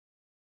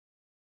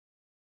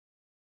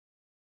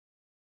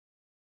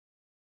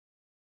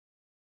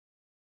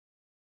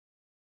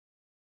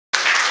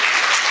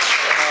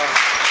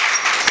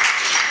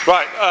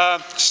Right,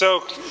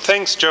 so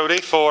thanks, Jody,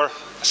 for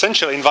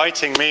essentially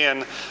inviting me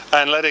and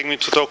letting me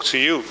to talk to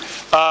you.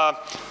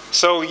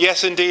 So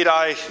yes, indeed,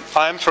 I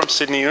am from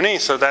Sydney Uni,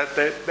 so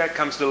that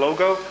comes the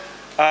logo.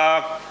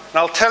 And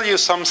I'll tell you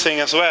something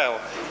as well,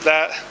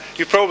 that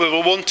you probably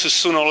will want to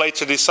sooner or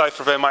later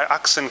decipher where my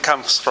accent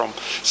comes from.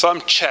 So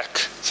I'm Czech,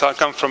 so I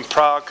come from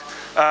Prague,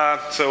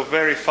 so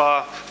very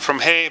far from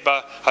here,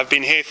 but I've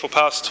been here for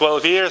past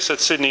 12 years at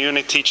Sydney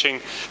Uni teaching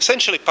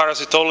essentially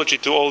parasitology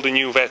to all the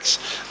new vets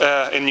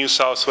in New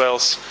South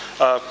Wales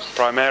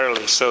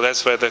primarily. So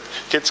that's where the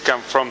kids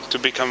come from to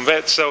become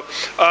vets. So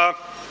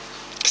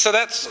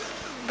that's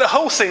the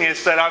whole thing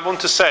is that I want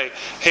to say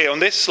here on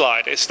this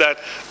slide is that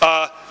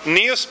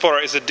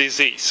Neospora is a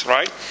disease,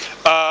 right?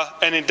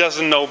 And it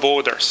doesn't know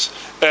borders.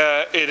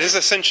 It is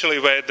essentially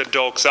where the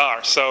dogs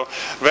are. So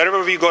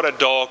wherever we got a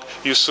dog,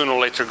 you sooner or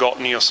later got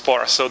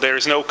Neospora. So there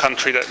is no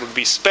country that would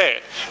be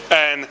spared.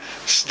 And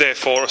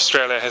therefore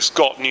Australia has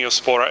got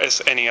Neospora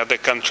as any other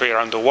country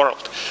around the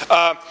world.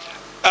 And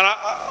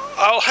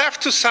I'll have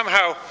to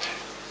somehow...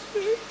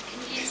 Can you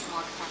use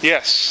more?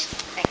 Yes.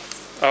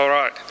 Thanks. All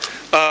right.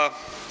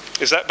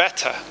 Is that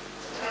better?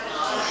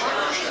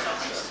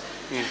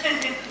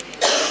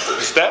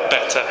 Is that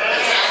better?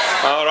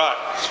 All right.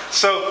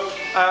 So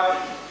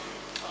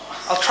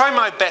I'll try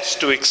my best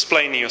to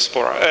explain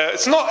Neospora.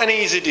 It's not an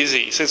easy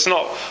disease. It's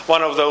not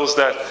one of those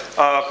that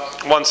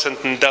one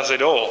sentence does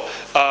it all.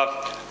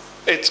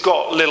 It's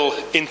got little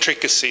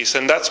intricacies,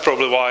 and that's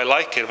probably why I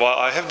like it. Well,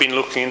 I have been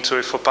looking into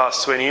it for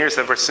past 20 years,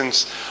 ever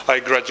since I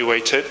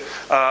graduated.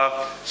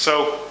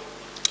 So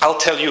I'll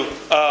tell you,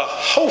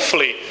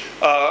 hopefully,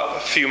 a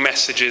few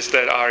messages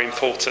that are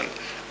important.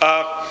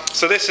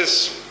 So this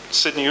is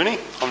Sydney Uni.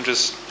 I'm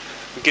just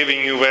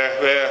giving you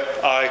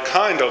where I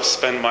kind of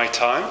spend my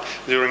time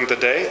during the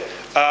day.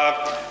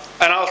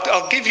 And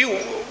I'll give you,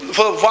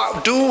 well,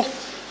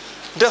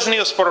 does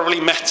Neospora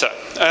really matter?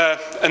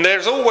 And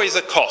there's always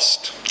a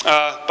cost.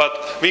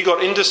 But we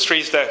got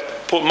industries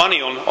that put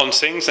money on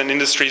things and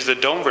industries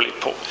that don't really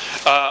put,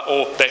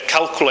 or they're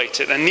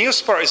calculated. And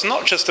Neospora is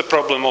not just a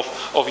problem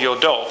of your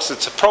dogs,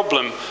 it's a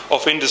problem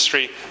of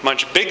industry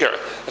much bigger,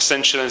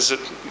 essentially, as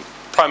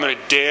primarily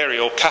dairy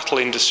or cattle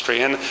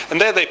industry. And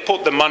there they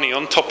put the money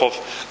on top of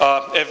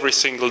every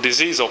single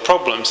disease or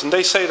problems. And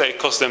they say that it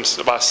costs them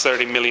about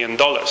 $30 million.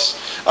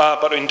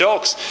 But in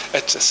dogs,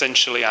 it's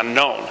essentially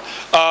unknown.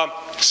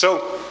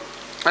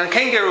 And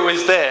kangaroo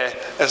is there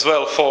as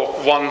well for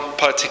one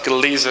particular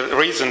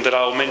reason that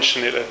I'll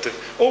mention it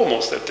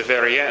almost at the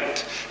very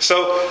end.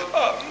 So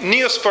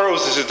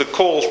Neosporosis is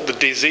called the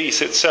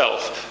disease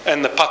itself,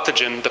 and the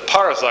pathogen, the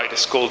parasite,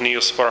 is called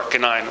Neospora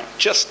caninum.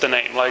 Just the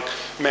name, like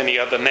many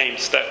other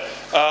names that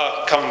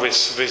come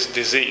with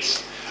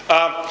disease.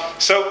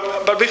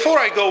 But before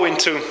I go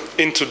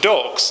into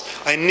dogs,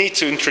 I need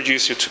to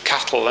introduce you to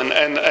cattle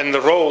and the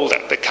role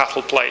that the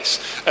cattle plays,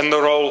 and the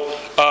role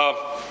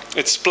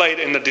it's played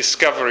in the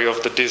discovery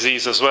of the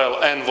disease as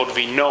well, and what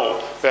we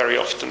know very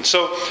often.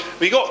 So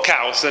we got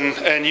cows,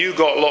 and you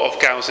got a lot of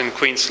cows in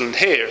Queensland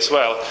here as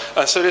well.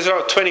 So there's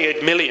around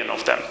 28 million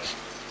of them.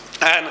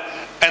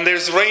 And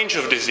there's a range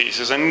of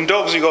diseases, and in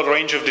dogs you got a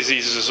range of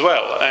diseases as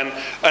well. And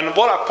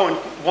what I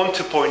want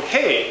to point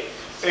here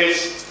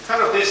is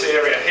kind of this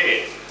area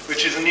here,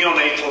 which is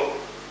neonatal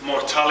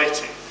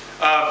mortality.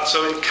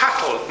 So in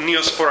cattle,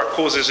 Neospora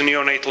causes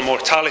neonatal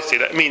mortality.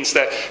 That means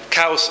that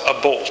cows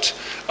abort.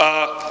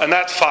 And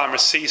that farmer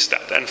sees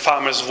that, and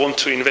farmers want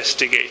to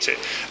investigate it.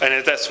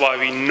 And that's why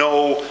we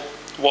know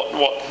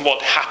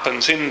what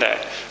happens in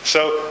there.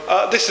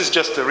 So this is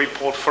just a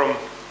report from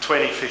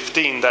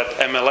 2015 that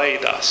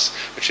MLA does,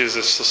 which is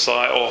a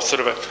society or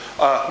sort of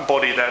a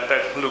body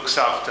that looks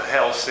after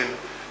health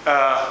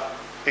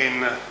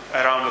in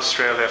around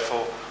Australia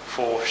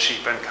for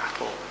sheep and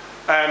cattle.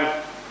 And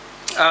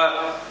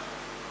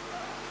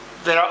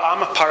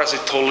I'm a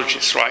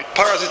parasitologist, right?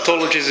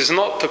 Parasitologist is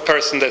not the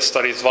person that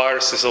studies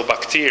viruses or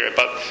bacteria,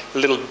 but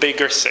little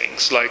bigger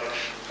things, like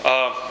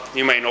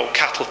you may know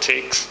cattle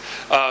ticks.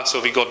 So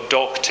we got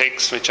dog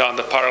ticks, which are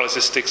the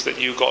paralysis ticks that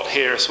you got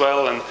here as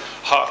well, and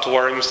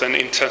heartworms and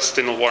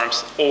intestinal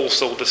worms,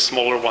 also the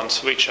smaller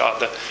ones, which are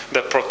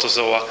the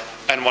protozoa,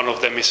 and one of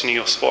them is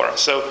Neospora.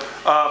 So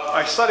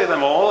I study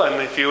them all,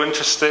 and if you're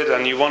interested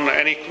and you want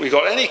we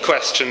got any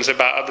questions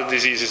about other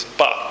diseases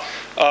but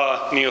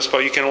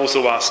Neospora, you can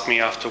also ask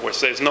me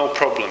afterwards. There's no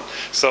problem.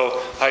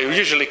 So I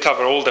usually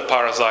cover all the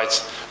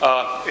parasites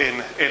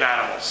in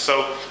animals.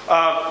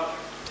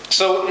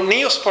 So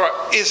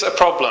Neospora is a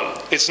problem.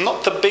 It's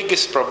not the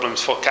biggest problem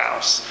for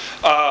cows,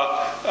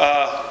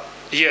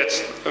 yet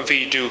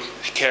we do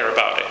care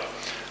about it.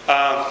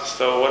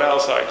 So what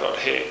else I got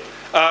here?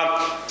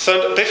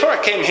 So before I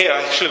came here,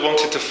 I actually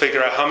wanted to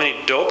figure out how many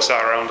dogs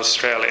are around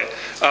Australia.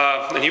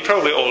 And you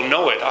probably all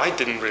know it. I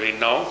didn't really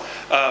know,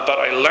 but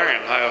I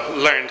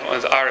learned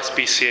on the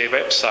RSPCA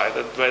website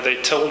where they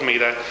told me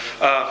that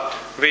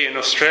we in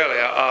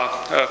Australia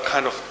are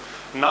kind of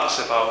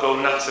go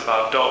nuts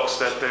about dogs,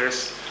 that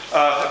there's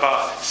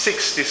about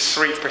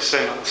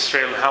 63% of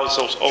Australian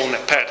households own a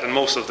pet, and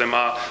most of them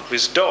are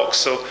with dogs.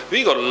 So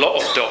we got a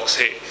lot of dogs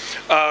here.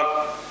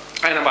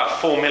 And about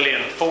 4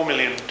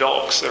 million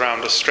dogs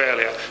around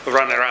Australia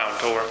run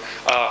around or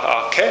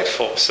are cared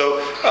for. So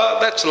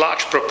that's a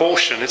large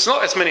proportion. It's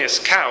not as many as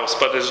cows,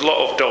 but there's a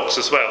lot of dogs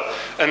as well.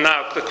 And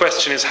now the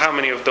question is, how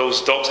many of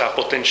those dogs are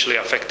potentially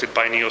affected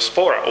by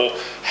Neospora or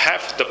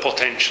have the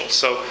potential?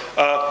 So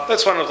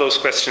that's one of those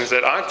questions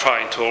that I'm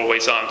trying to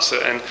always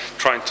answer and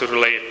trying to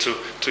relate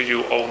to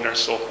you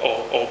owners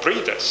or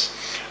breeders.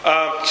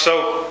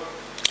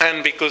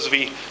 And because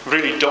we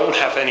really don't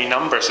have any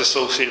numbers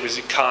associated with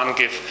it,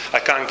 I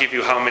can't give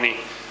you how many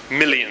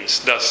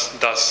millions does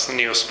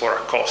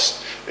Neospora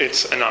cost.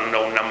 It's an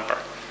unknown number.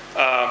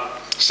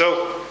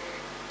 So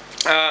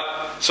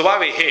why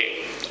we're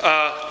here?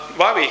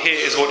 Why we're here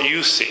is what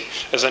you see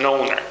as an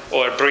owner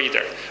or a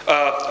breeder.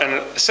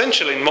 And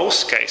essentially, in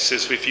most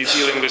cases, if you're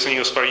dealing with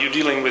Neospora, you're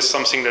dealing with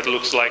something that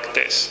looks like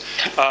this.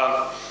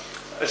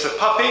 As a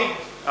puppy,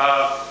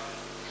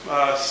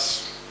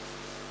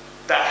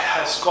 that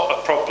has got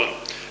a problem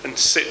and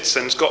sits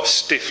and has got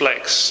stiff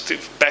legs,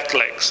 stiff back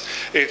legs.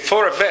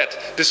 For a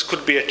vet, this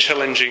could be a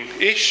challenging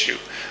issue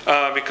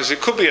because it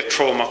could be a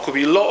trauma, could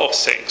be a lot of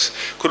things,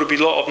 could be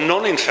a lot of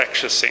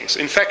non-infectious things.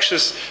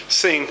 Infectious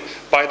thing,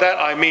 by that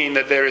I mean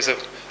that there is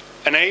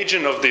an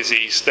agent of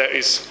disease that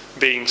is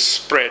being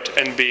spread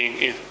and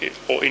being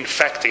or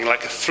infecting,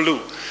 like a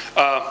flu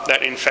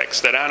that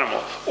infects that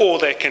animal. Or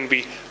there can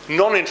be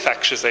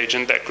non-infectious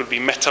agent that could be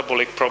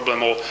metabolic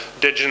problem or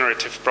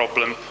degenerative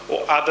problem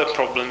or other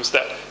problems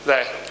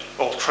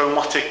or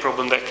traumatic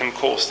problem that can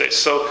cause this.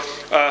 So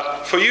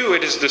for you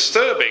it is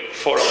disturbing.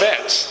 For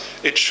vets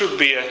it should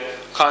be a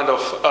kind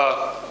of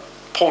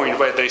point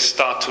where they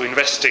start to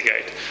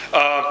investigate.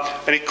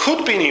 And it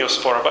could be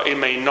Neospora, but it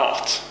may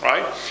not,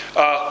 right?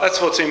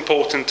 That's what's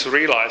important to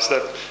realize,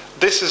 that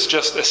this is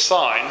just a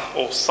sign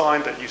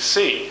that you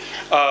see.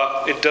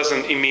 It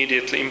doesn't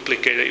immediately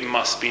implicate that it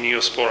must be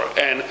Neospora,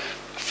 and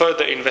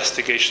further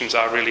investigations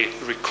are really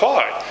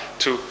required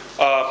to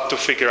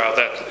figure out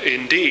that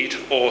indeed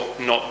or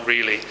not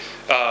really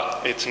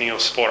it's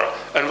Neospora.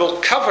 And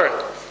we'll cover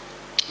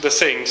the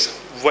things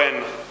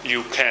when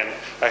you can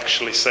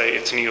actually say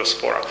it's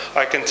Neospora.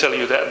 I can tell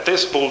you that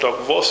this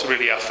bulldog was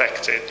really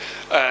affected,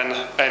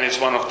 and it's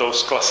one of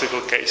those classical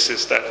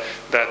cases that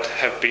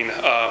have been.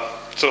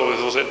 So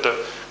it was at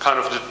the kind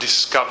of the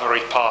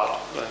discovery part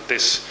of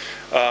this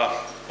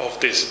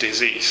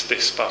disease,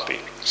 this puppy.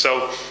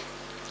 So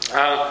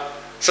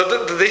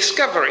the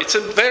discovery, it's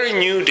a very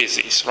new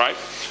disease, right?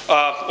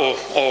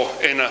 Or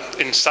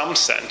in some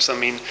sense. I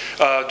mean,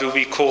 do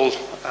we call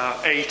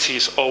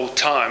 80s old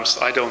times?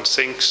 I don't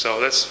think so.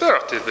 That's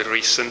relatively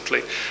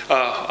recently.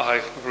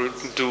 I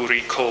do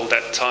recall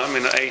that time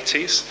in the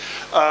 80s.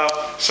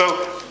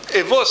 So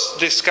it was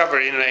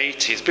discovered in the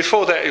 80s.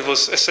 Before that, it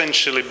was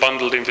essentially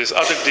bundled in with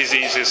other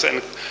diseases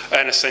and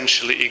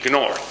essentially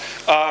ignored.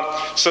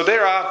 So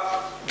there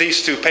are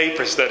these two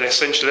papers that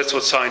essentially, that's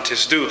what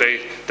scientists do.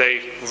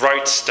 They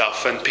write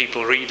stuff and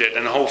people read it,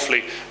 and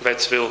hopefully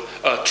vets will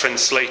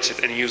translate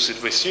it and use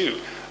it with you.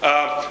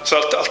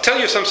 So I'll tell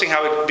you something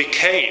how it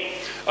became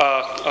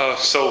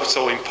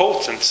so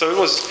important. So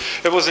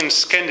it was in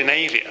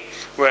Scandinavia,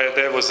 where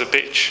there was a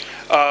bitch,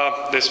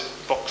 this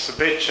boxer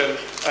bitch,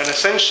 and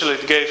essentially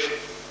it gave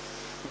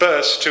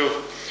birth to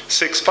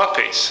 6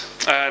 puppies,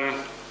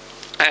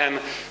 and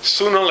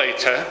sooner or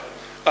later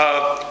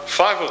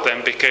 5 of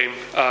them became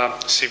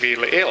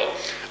severely ill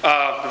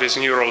with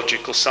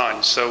neurological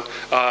signs. So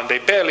they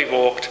barely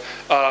walked,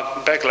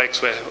 back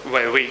legs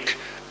were weak,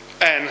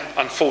 and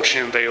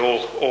unfortunately they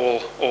all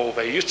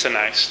were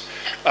euthanized.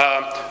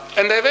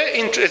 And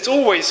it's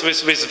always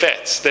with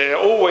vets, there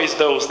are always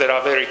those that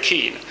are very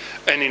keen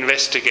and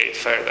investigate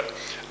further.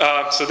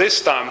 So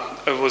this time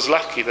it was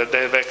lucky that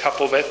there were a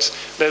couple of vets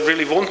that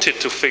really wanted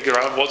to figure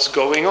out what's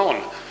going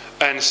on.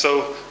 And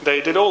so they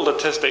did all the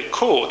tests they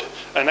could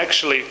and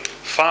actually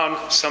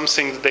found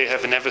something that they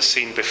have never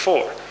seen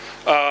before.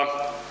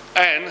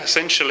 And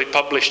essentially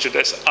published it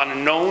as an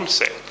unknown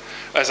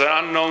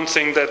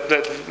thing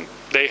that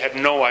they had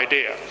no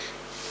idea.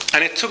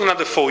 And it took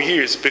another 4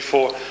 years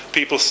before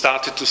people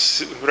started to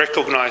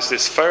recognize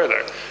this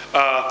further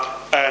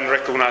and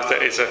recognize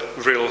that it's a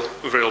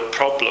real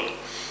problem,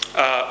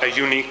 a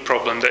unique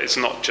problem that is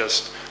not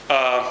just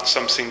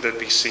something that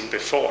we've seen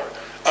before.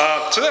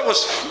 So that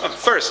was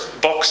first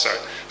boxer.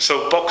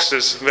 So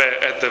boxers were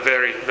at the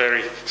very,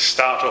 very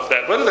start of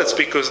that. Whether that's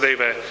because they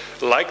were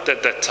liked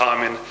at that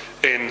time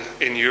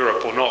in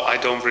Europe or not, I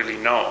don't really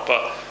know.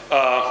 But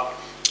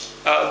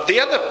the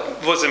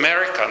other was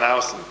America.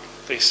 Now,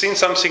 they've seen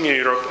something in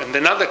Europe, and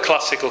another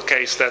classical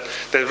case that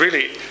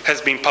really has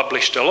been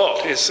published a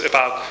lot is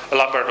about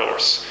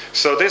Labradors.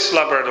 So this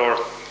Labrador,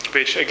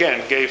 which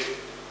again gave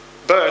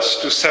birth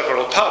to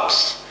several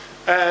pups,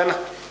 and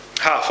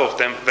half of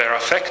them were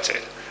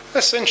affected.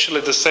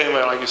 Essentially the same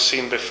way like you've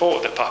seen before,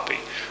 the puppy.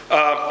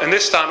 And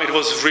this time it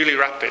was really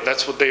rapid.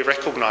 That's what they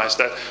recognized,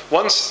 that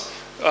once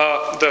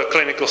the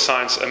clinical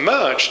signs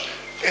emerged,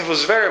 it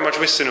was very much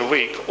within a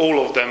week,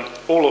 or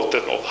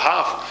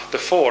half the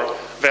 4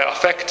 were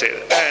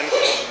affected. And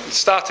it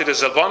started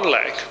as a one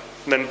leg,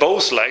 then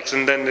both legs,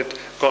 and then it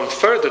gone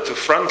further to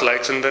front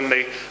legs, and then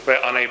they were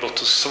unable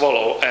to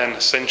swallow and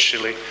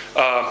essentially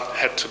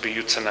had to be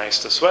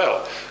euthanized as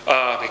well,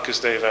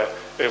 because they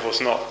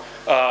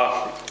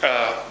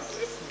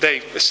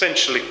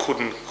essentially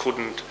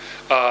couldn't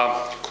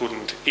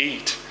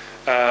eat.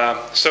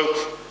 So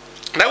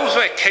those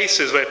were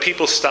cases where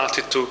people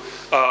started to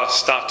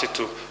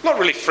not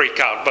really freak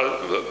out,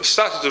 but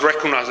started to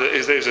recognize that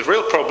there's a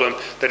real problem,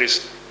 that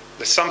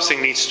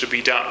something needs to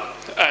be done,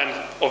 and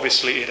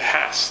obviously it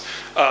has.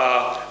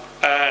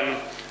 And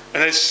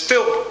there's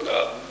still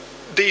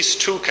these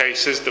 2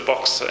 cases, the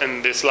boxer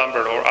and this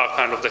Labrador, are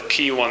kind of the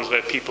key ones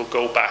where people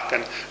go back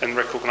and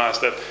recognize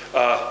that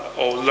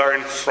or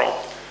learn from.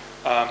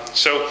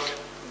 So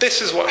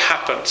this is what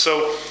happened.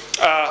 So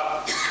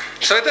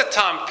at that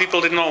time, people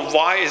didn't know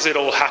why is it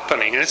all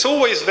happening, and it's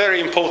always very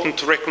important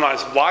to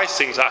recognize why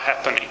things are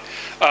happening.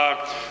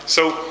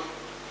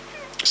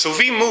 So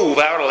we move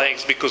our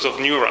legs because of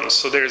neurons.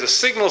 So there is a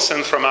signal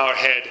sent from our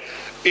head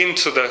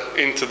into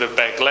the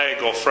back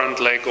leg or front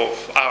leg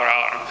of our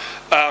arm.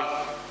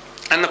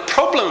 And the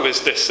problem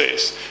with this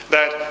is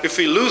that if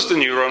we lose the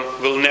neuron,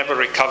 we'll never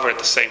recover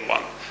the same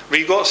one.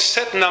 We got a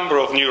set number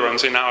of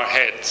neurons in our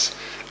heads,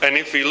 and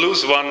if we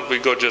lose one, we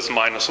got just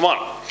 -1.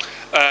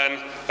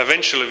 And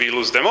eventually we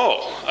lose them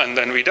all, and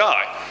then we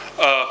die.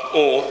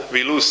 Or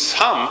we lose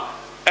some,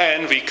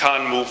 and we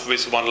can't move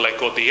with one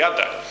leg or the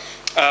other.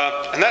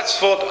 And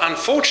that's what,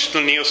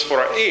 unfortunately,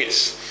 Neospora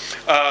is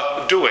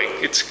doing.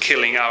 It's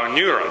killing our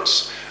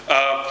neurons.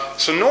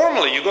 So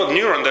normally you got a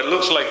neuron that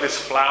looks like this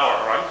flower,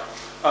 right?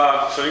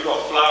 So you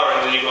got flower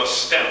and then you got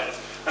stem.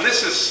 And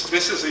this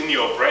is in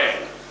your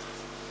brain.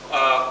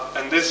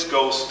 And this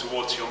goes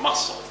towards your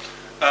muscle.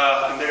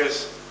 And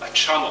there's a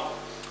channel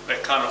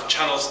that kind of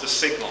channels the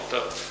signal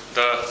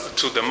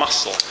to the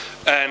muscle.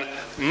 And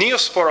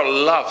Neospora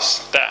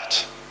loves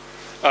that.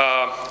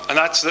 And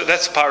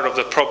that's part of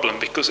the problem,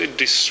 because it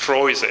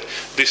destroys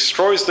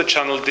the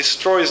channel,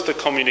 destroys the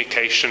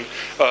communication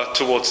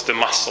towards the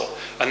muscle.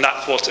 And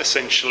that's what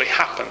essentially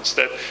happens,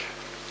 that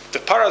the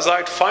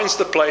parasite finds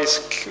the place,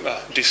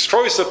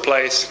 destroys the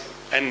place,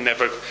 and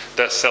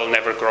the cell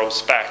never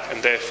grows back,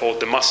 and therefore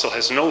the muscle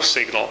has no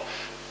signal,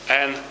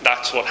 and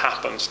that's what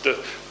happens.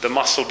 The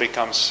muscle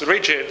becomes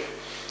rigid,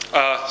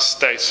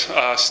 stays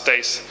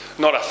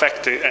not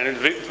affected, and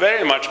it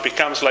very much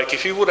becomes like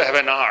if you would have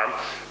an arm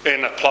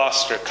in a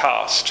plaster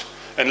cast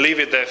and leave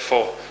it there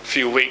for a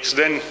few weeks,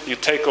 then you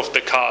take off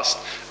the cast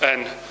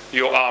and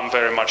your arm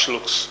very much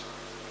looks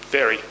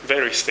very,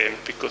 very thin,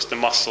 because the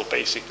muscle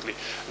basically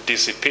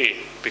disappears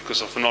because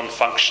of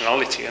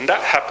non-functionality. And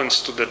that happens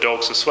to the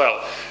dogs as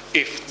well,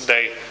 if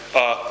they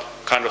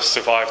kind of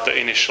survive the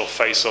initial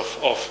phase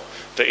of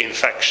the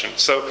infection.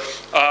 So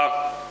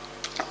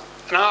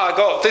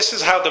now this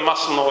is how the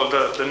muscle or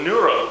the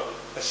neuron,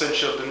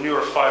 essentially the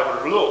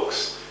neurofiber,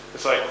 looks.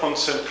 It's like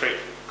concentric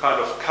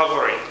kind of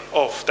covering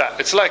of that.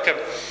 It's like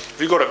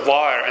you got a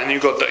wire and you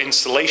got the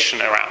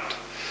insulation around.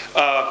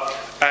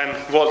 And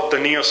what the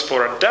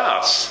Neospora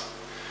does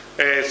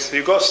is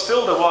you got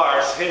still the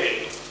wires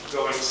here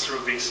going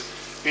through these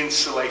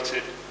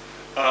insulated.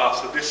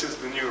 So this is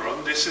the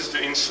neuron, this is the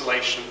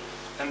insulation,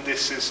 and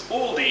this is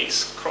all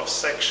these cross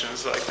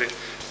sections, like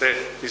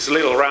these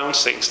little round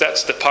things.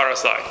 That's the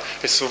parasite.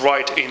 It's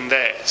right in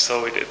there,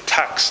 so it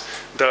attacks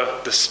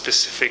the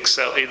specific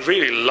cell. It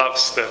really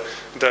loves the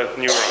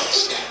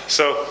neurons.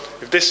 So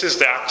if this is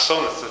the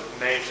axon, it's a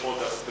name for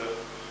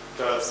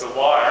the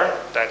wire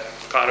that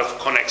kind of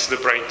connects the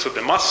brain to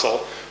the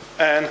muscle.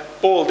 And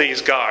all these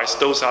guys,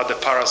 those are the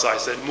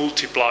parasites that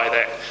multiply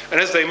there.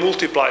 And as they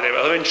multiply, they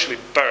will eventually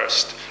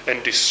burst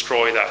and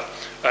destroy that.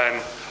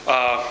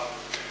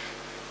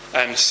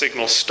 And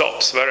signal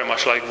stops, very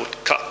much like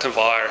would cut the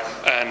wire,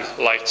 and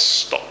light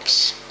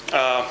stops.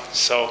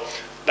 So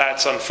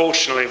that's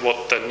unfortunately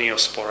what the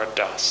Neospora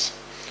does.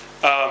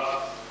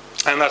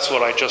 And that's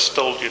what I just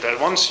told you, that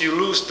once you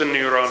lose the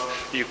neuron,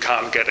 you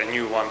can't get a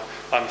new one.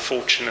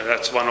 Unfortunately,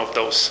 that's one of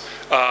those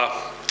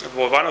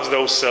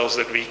cells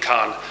that we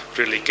can't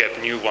really get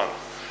new one.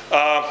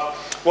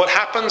 What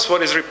happens,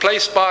 what is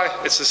replaced by,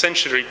 it's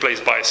essentially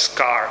replaced by a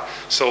scar.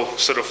 So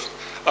sort of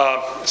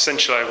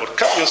essentially I would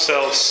cut your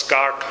cells,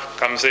 scar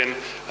comes in,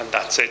 and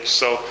that's it.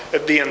 So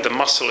at the end the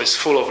muscle is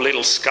full of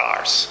little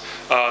scars.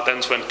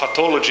 Then when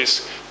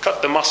pathologists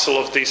cut the muscle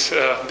of these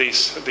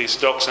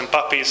dogs and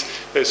puppies,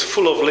 it's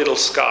full of little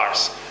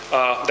scars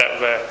that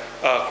were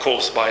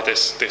caused by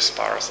this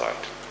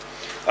parasite.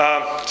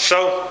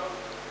 So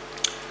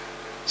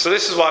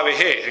this is why we're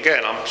here.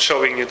 Again, I'm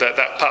showing you that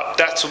pup.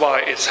 That's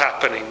why it's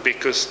happening,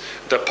 because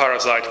the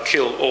parasite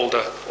killed all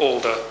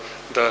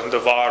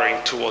the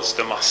wiring towards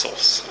the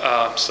muscles.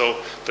 So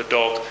the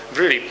dog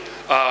really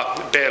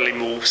barely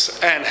moves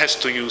and has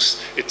to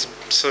use its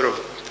sort of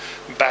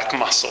back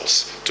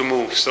muscles to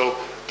move. So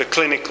the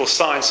clinical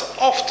signs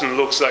often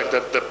looks like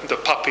that the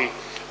puppy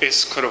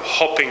is kind of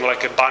hopping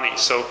like a bunny.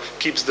 So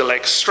keeps the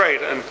legs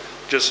straight and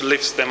just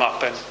lifts them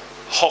up and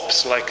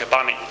hops like a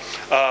bunny,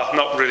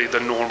 not really the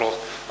normal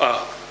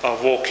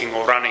walking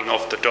or running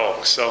of the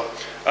dog. So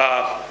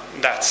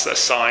that's a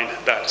sign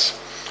that's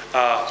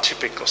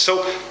typical.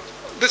 So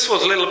this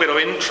was a little bit of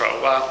intro,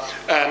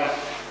 and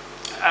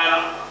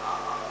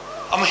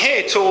I'm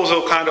here to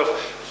also kind of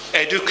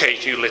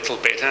educate you a little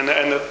bit, and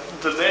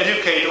the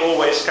educate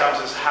always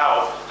comes as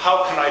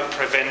how can I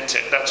prevent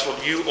it? That's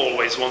what you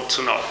always want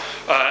to know,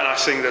 and I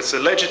think that's a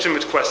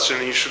legitimate question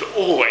and you should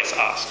always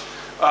ask.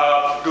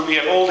 Do we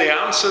have all the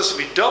answers?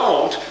 We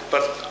don't,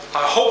 but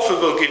I hopefully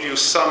will give you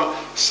some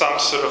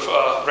sort of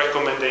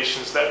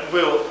recommendations that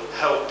will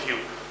help you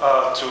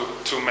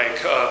to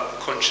make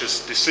conscious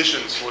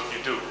decisions what you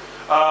do.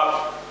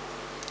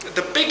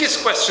 The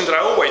biggest question that I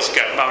always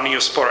get about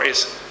Neospora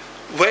is,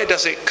 where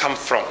does it come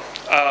from?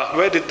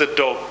 Where did the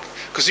dog?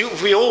 Because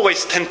we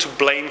always tend to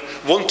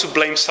want to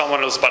blame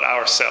someone else but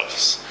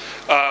ourselves.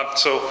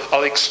 So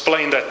I'll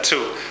explain that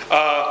too.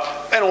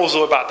 And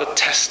also about the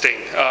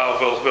testing,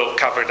 we'll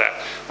cover that,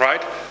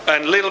 right?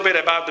 And a little bit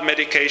about the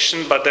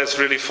medication, but that's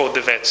really for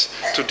the vets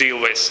to deal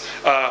with.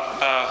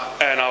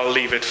 And I'll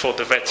leave it for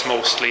the vets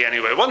mostly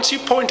anyway. Once you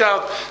point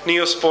out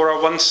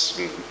Neospora, once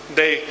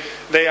they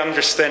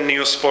understand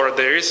Neospora,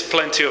 there is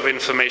plenty of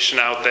information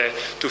out there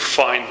to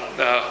find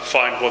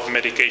what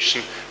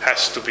medication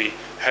has to be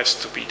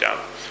done.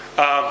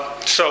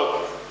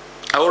 So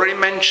I already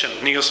mentioned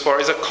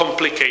Neospora is a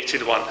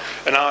complicated one,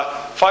 and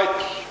if I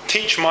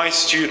teach my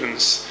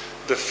students,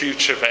 the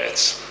future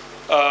vets,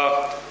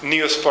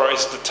 Neospora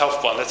is the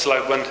tough one. It's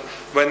like when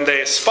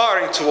they're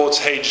aspiring towards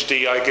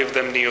HD, I give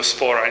them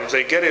Neospora, and if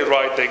they get it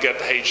right, they get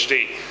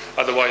HD.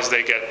 Otherwise,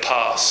 they get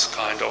pass,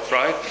 kind of,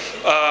 right?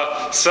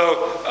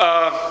 So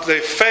they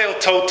fail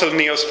total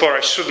Neospora.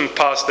 I shouldn't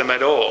pass them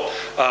at all,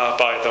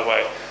 by the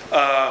way.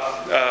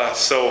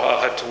 So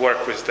I'll have to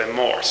work with them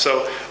more.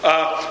 So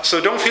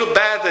don't feel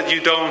bad that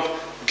you don't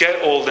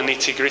get all the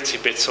nitty-gritty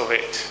bits of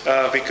it,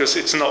 because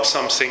it's not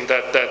something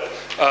that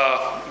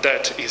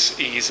is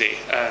easy.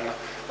 And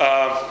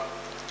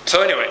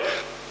so anyway,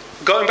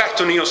 going back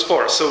to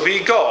Neospora. So we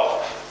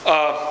got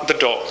the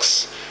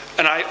dogs,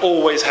 and I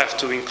always have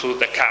to include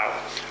the cow.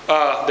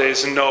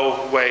 There's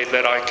no way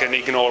that I can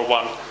ignore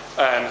one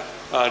and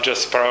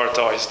just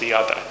prioritize the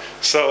other.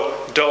 So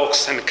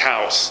dogs and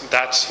cows,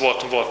 that's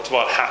what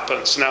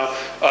happens. Now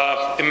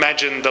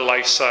imagine the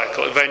life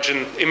cycle.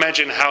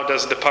 Imagine how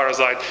does the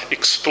parasite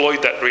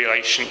exploit that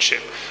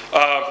relationship.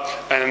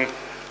 And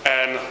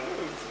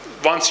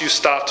once you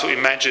start to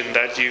imagine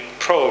that, you're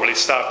probably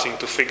starting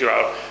to figure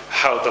out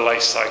how the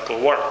life cycle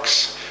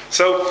works.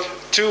 So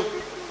to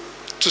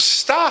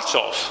start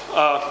off,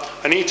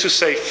 I need to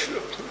say a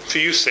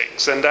few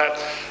things, and that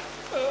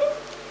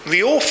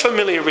we're all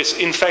familiar with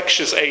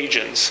infectious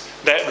agents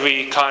that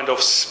we kind of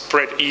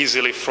spread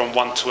easily from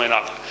one to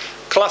another.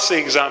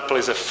 Classic example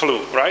is a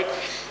flu, right?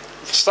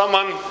 If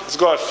someone has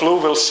got a flu,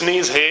 will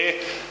sneeze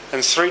here,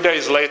 and 3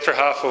 days later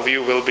half of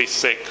you will be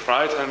sick,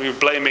 right? And we're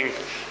blaming,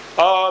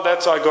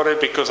 I got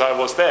it because I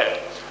was there.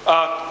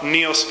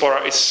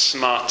 Neospora is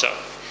smarter.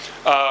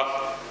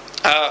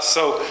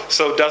 So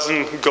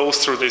doesn't go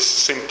through this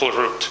simple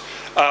route.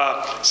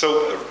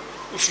 So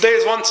if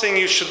there's one thing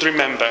you should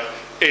remember,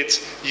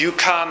 it's you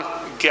can't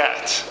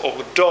get, or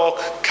dog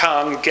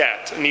can't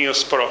get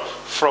Neospora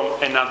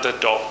from another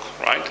dog,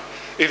 right?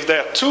 If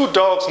there are two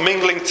dogs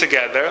mingling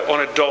together on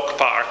a dog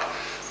park,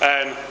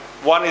 and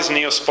one is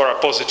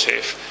Neospora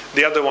positive,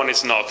 the other one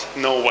is not,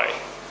 no way.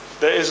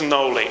 There is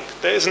no link.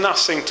 There is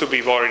nothing to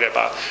be worried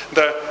about.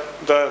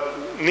 The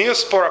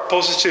Neospora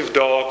positive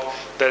dog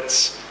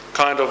that's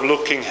kind of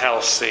looking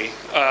healthy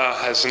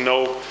has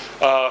no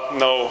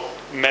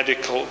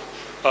medical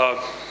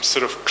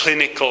sort of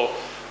clinical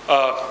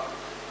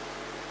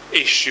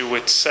issue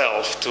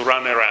itself to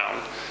run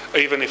around.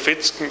 Even if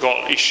it's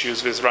got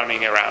issues with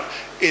running around,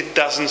 it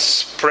doesn't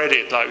spread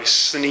it like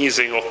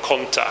sneezing or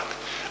contact.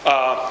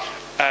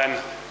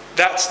 And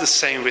that's the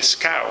same with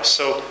cows.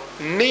 So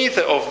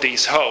neither of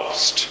these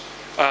hosts.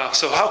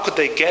 So how could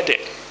they get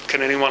it?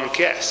 Can anyone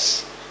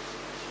guess?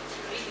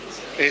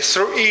 It's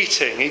through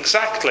eating,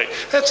 exactly.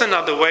 That's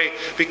another way,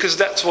 because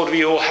that's what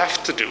we all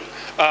have to do.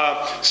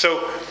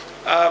 So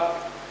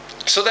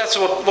that's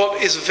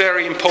what is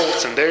very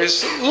important. There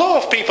is a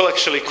lot of people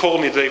actually call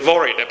me, they're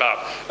worried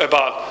about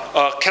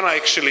can I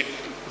actually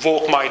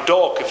walk my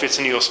dog if it's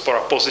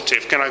Neospora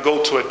positive? Can I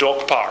go to a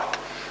dog park?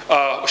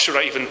 Should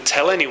I even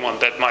tell anyone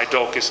that my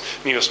dog is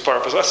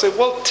Neospora positive? I say,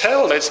 well,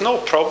 tell, there's no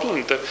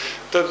problem.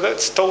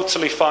 That's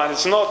totally fine.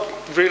 It's not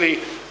really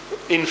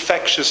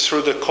infectious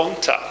through the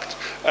contact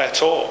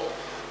at all.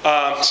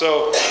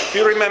 So if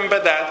you remember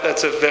that,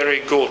 that's a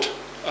very good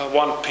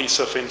one piece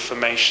of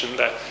information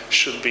that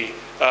should be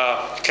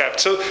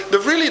kept. So the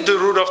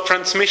route of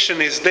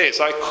transmission is this.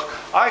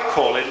 I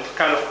call it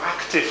kind of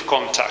active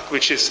contact,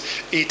 which is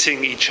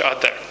eating each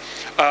other.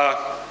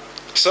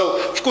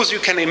 So of course you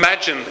can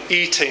imagine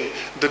eating,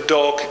 the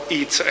dog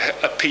eats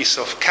a piece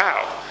of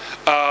cow.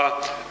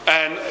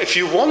 And if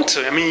you want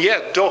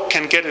to, dog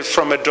can get it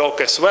from a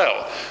dog as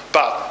well,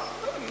 but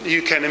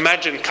you can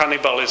imagine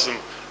cannibalism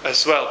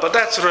as well, but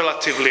that's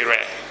relatively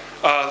rare.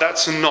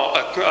 That's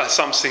not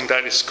something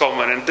that is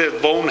common, and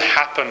that won't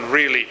happen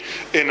really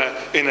in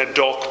a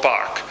dog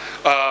park.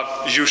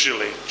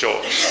 Usually,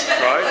 George,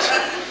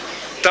 right?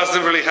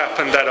 Doesn't really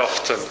happen that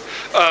often.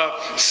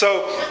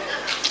 So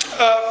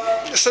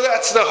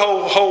that's the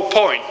whole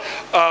point.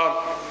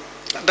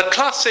 The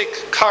classic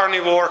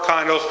carnivore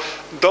kind of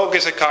dog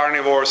is a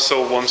carnivore,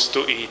 so wants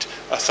to eat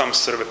some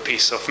sort of a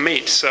piece of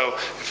meat. So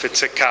if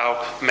it's a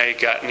cow, may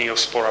get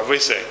Neospora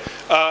vitae.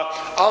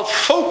 I'll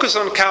focus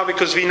on cow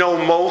because we know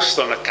most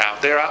on a cow.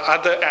 There are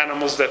other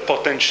animals that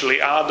potentially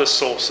are the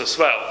source as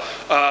well,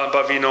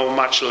 but we know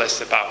much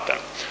less about them.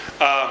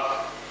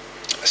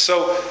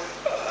 So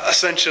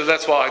essentially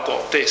that's why I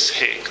got this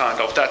here, kind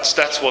of.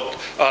 That's what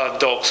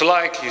dogs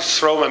like. You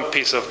throw them a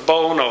piece of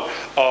bone or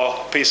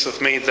a piece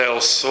of meat,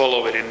 they'll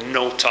swallow it in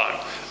no time.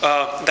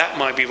 That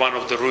might be one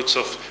of the routes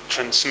of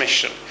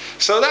transmission.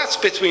 So that's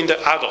between the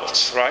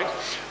adults, right?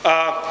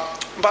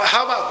 But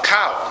how about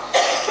cow?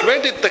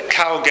 Where did the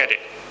cow get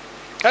it?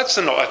 That's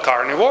not a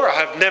carnivore. I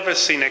have never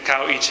seen a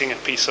cow eating a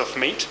piece of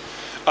meat.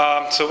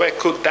 So where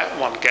could that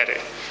one get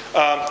it?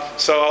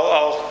 So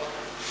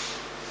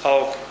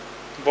I'll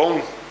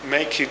won't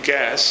make you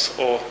guess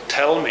or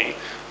tell me,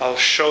 I'll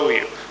show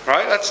you,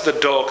 right? That's the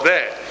dog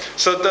there.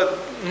 So the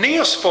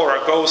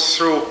Neospora goes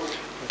through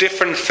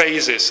different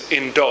phases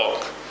in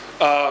dog,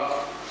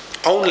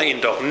 only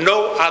in dog.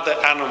 No other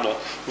animal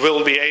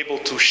will be able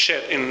to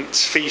shed in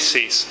its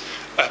feces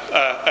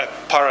a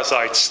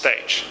parasite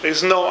stage.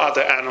 There's no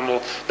other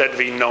animal that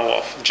we know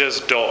of,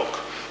 just dog.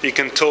 You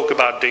can talk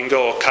about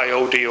dingo or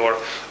coyote or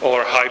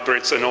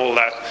hybrids and all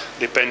that,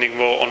 depending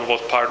on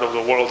what part of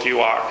the world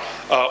you are,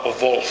 or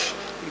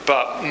wolf,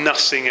 but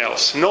nothing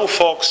else. No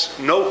fox,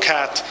 no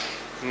cat,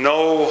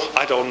 no,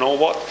 I don't know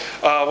what.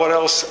 What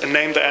else?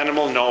 Name the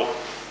animal? No.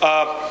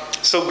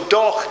 So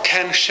dog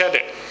can shed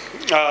it,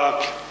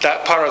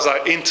 that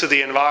parasite, into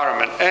the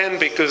environment, and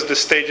because the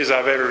stages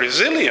are very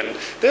resilient,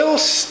 they'll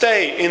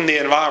stay in the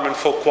environment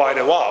for quite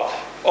a while,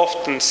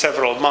 often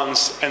several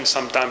months and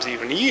sometimes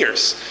even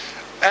years.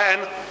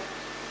 And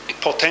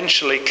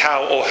potentially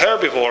cow or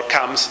herbivore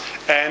comes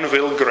and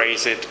will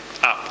graze it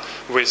up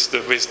with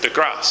the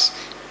grass.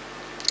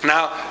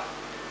 Now,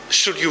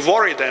 should you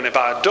worry then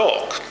about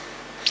dog?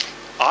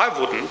 I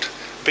wouldn't,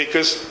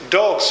 because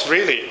dogs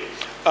really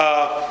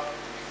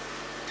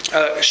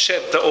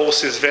shed the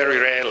oocysts very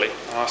rarely.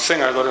 I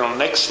think I got it on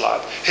the next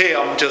slide. Here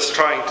I'm just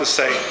trying to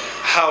say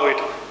how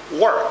it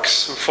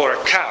works for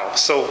a cow.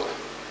 So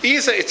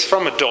either it's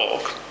from a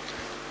dog,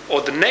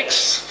 or the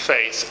next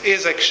phase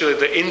is actually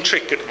the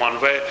intricate one,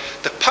 where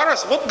the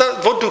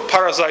what do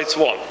parasites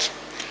want?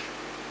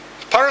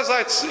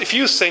 Parasites, if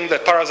you think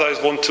that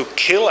parasites want to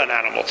kill an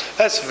animal,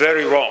 that's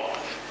very wrong.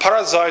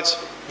 Parasites,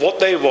 what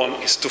they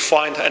want is to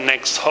find a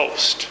next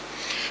host.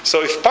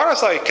 So if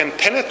parasite can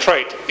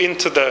penetrate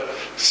into the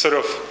sort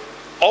of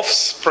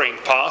offspring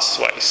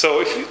pathway,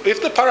 so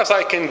if the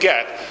parasite can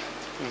get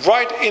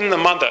right in the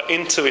mother,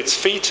 into its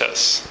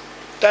fetus,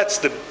 that's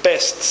the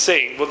best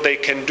thing what they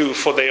can do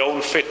for their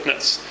own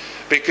fitness,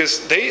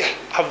 because they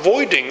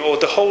avoiding or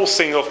the whole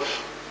thing of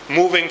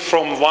moving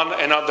from one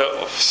another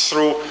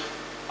through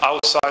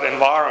outside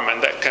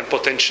environment that can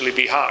potentially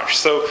be harsh.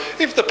 So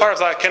if the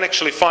parasite can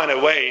actually find a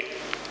way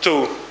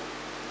to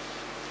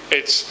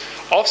its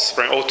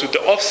offspring or to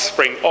the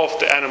offspring of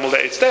the animal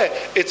that is there,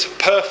 it's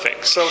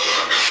perfect. So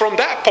from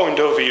that point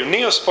of view,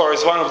 Neospora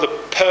is one of the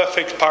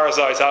perfect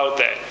parasites out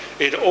there.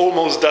 It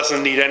almost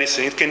doesn't need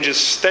anything. It can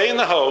just stay in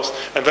the host,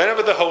 and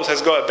whenever the host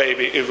has got a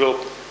baby, it will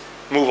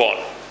move on.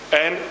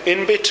 And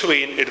in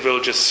between, it will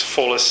just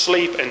fall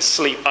asleep and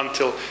sleep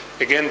until,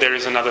 again, there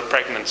is another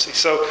pregnancy.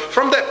 So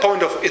from that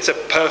point of, it's a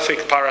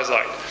perfect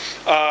parasite.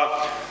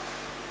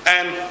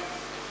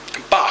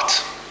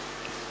 But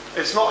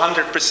it's not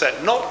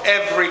 100%. Not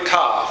every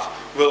calf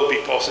will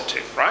be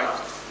positive, right?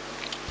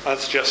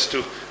 That's just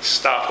to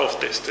start off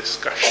this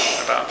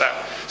discussion about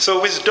that. So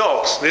with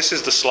dogs, this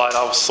is the slide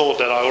I thought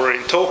that I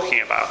already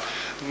talking about.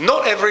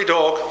 Not every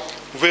dog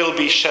will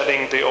be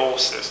shedding the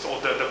oocyst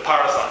or the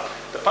parasite.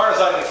 The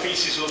parasite in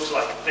feces looks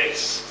like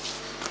this.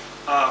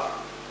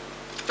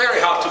 Very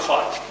hard to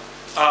find.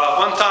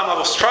 One time I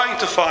was trying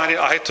to find it,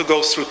 I had to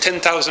go through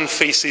 10,000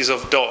 feces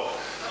of dog,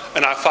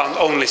 and I found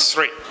only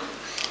 3.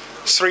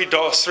 Three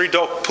dog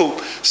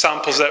poop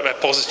samples that were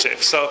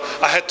positive. So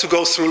I had to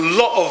go through a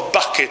lot of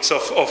buckets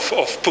of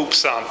poop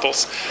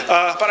samples.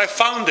 But I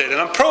found it, and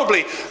I'm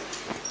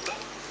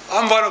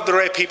one of the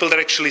rare people that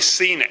actually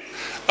seen it.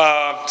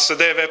 So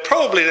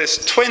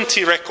there's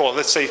 20 records,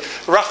 let's say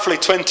roughly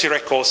 20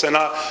 records, and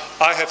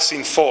I have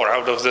seen 4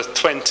 out of the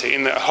 20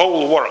 in the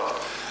whole world.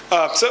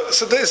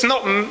 So there's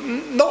not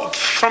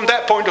from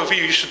that point of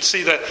view, you should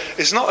see that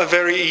it's not a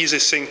very easy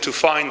thing to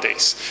find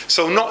this.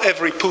 So not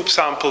every poop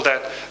sample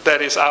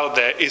that is out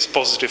there is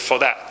positive for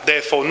that.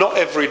 Therefore, not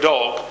every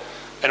dog,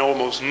 and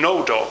almost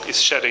no dog,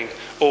 is shedding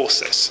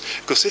oocysts.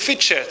 Because if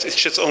it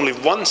sheds only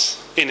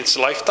once in its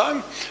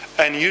lifetime,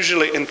 and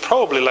usually in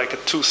probably like a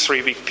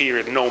 2-3 week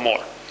period, no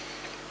more.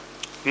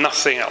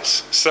 Nothing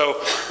else.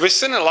 So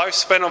within a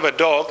lifespan of a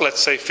dog,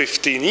 let's say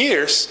 15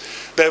 years,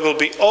 there will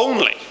be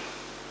only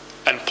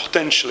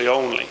potentially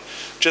only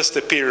just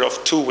a period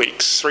of 2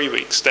 weeks, 3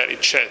 weeks that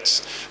it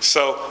sheds.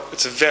 So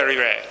it's very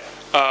rare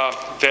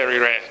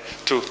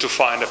to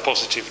find a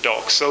positive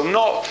dog. So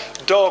not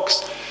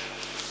dogs,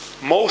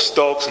 most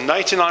dogs,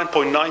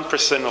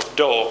 99.9% of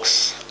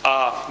dogs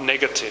are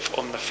negative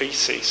on the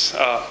feces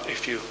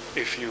if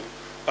you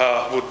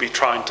would be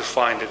trying to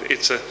find it.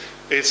 It's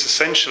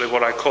essentially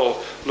what I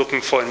call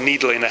looking for a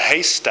needle in a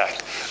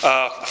haystack.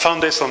 I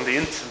found this on the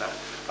internet.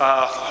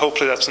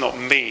 Hopefully that's not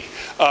me.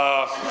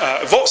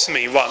 It was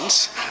me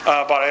once,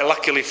 but I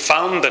luckily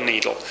found the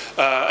needle,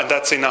 and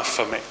that's enough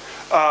for me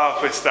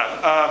with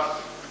that.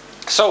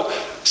 So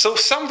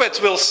some vets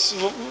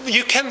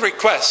you can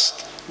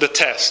request the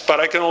test, but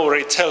I can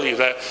already tell you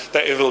that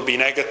it will be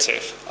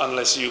negative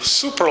unless you're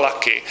super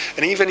lucky.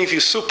 And even if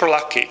you're super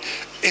lucky,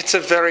 it's a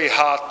very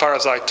hard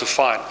parasite to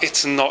find.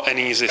 It's not an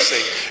easy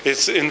thing.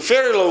 It's in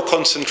very low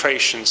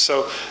concentration.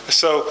 So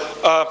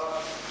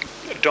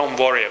don't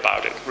worry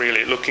about it,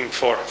 really, looking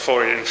for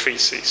it in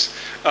feces.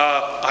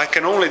 I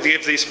can only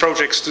give these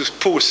projects to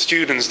poor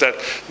students that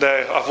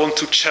I want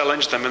to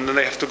challenge them, and then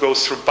they have to go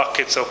through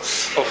buckets of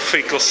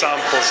fecal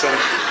samples.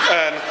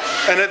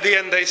 And at the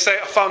end they say,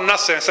 I found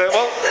nothing. I say,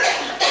 well,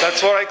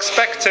 that's what I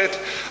expected.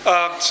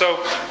 So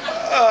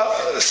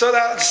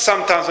that's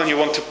sometimes when you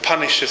want to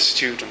punish a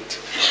student.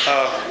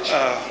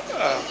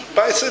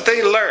 But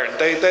they learn.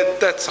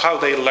 That's how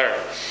they learn.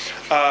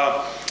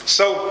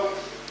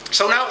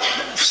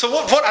 So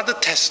what other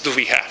tests do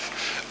we have?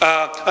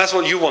 That's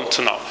what you want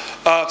to know.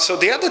 So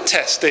the other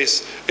test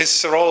is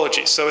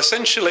serology. So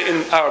essentially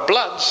in our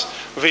bloods,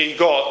 we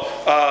got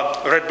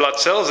red blood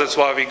cells. That's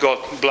why we got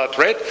blood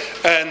red.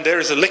 And there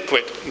is a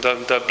liquid.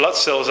 The blood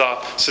cells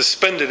are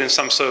suspended in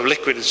some sort of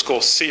liquid. It's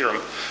called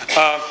serum.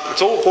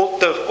 It's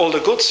all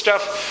the good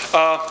stuff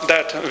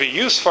that we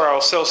use for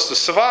our cells to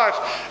survive.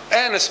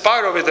 And as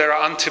part of it, there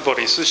are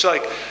antibodies. It's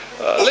like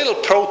little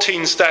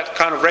proteins that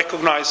kind of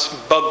recognize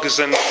bugs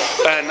and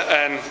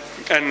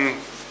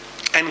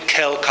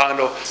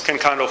can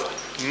kind of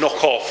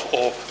knock off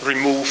or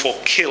remove or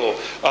kill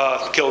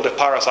the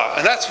parasite.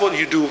 And that's what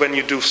you do when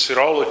you do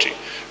serology.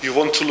 You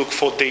want to look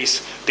for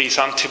these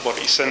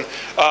antibodies. And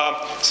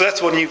so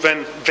that's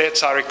when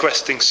vets are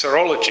requesting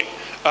serology.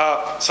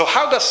 So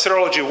how does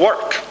serology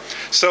work?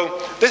 So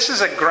this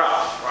is a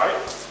graph,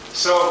 right?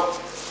 So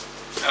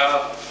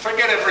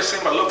forget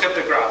everything, but look at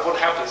the graph. What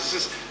happens?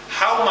 This is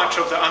how much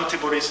of the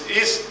antibodies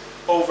is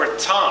over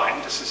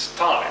time, this is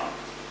time,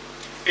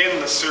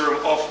 in the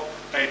serum of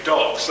a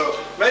dog. So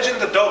imagine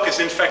the dog is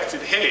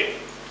infected here,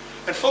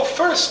 and for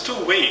first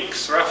 2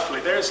 weeks roughly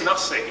there is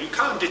nothing. You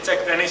can't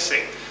detect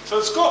anything. So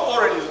it's got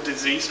already the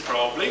disease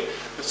probably,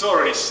 it's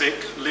already sick,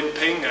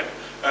 limping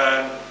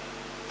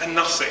and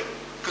nothing.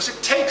 Because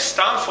it takes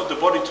time for the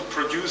body to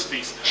produce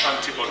these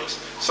antibodies.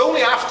 So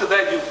only after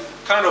that you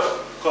kind of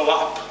go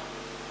up,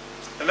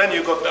 and then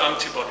you got the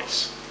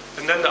antibodies.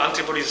 And then the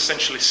antibodies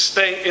essentially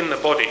stay in the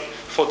body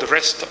for the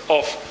rest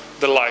of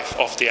the life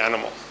of the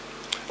animal.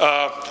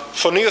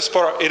 For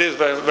Neospora, it is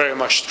very, very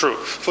much true.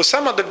 For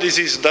some other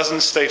diseases, it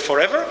doesn't stay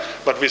forever,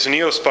 but with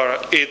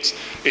Neospora,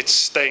 it's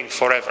staying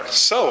forever.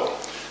 So,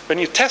 when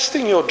you're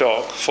testing your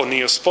dog for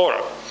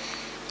Neospora,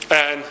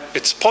 and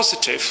it's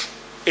positive,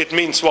 it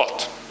means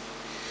what?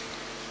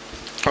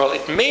 Well,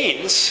 it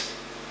means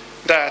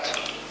that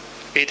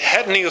it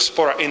had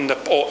Neospora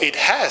or it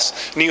has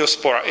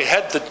Neospora. It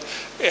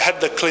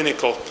had the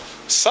clinical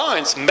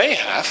signs, may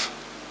have,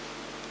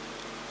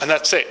 and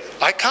that's it.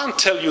 I can't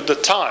tell you the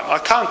time. I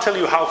can't tell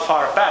you how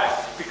far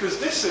back, because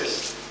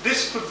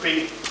this could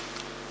be,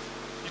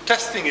 you're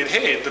testing it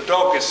here. The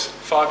dog is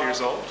 5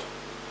 years old,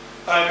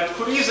 and it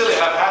could easily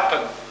have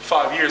happened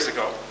 5 years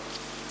ago,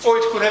 or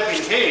it could have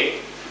been here,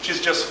 which is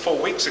just 4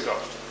 weeks ago.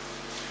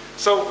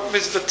 So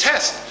with the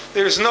test,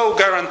 there is no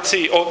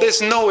guarantee, or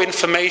there's no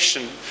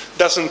information,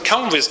 doesn't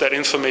come with that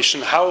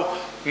information how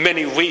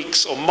many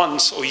weeks or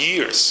months or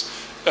years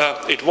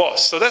it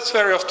was. So that's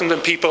very often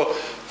when people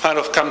kind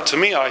of come to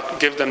me, I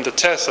give them the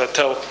test, I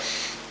tell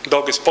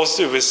dog is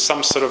positive with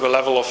some sort of a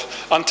level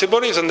of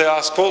antibodies, and they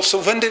ask, well, so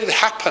when did it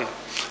happen?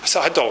 I say,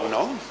 I don't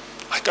know.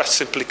 I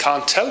simply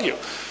can't tell you.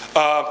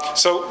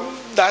 So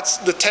that's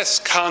the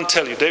test can't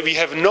tell you. We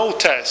have no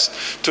test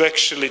to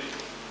actually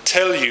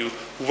tell you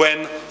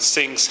when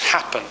things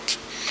happened.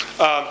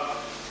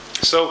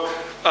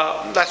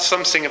 That's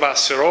something about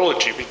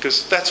serology,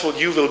 because that's what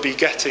you will be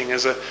getting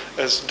as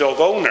dog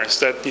owners,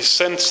 that you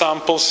send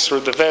samples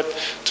through the vet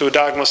to a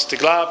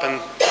diagnostic lab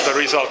and the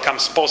result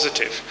comes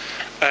positive.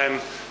 And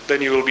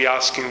then you will be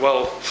asking,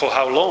 well, for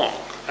how long?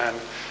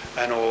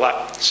 And all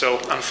that. So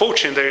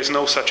unfortunately, there is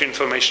no such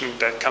information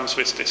that comes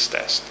with this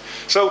test.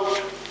 So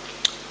a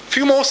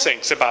few more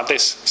things about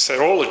this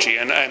serology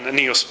and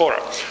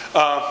Neospora.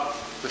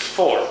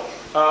 Before.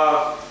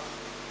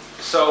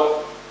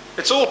 So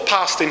it's all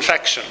past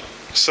infection.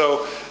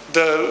 So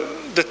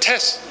the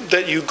test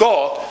that you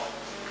got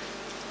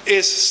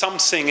is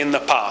something in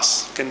the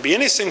past. It can be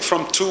anything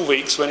from 2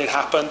 weeks when it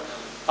happened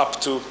up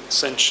to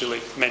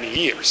essentially many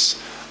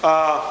years.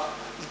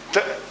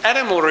 The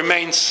animal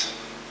remains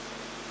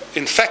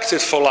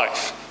infected for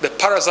life. The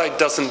parasite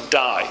doesn't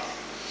die.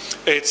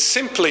 It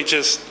simply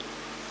just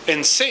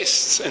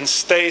insists and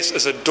stays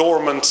as a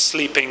dormant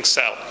sleeping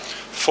cell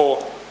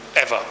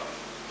forever,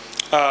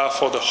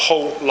 for the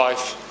whole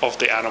life of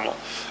the animal.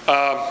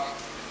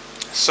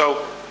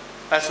 So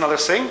that's another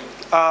thing.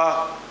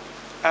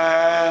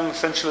 And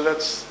essentially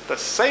that's the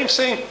same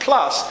thing,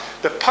 plus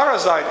the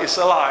parasite is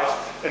alive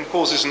and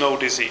causes no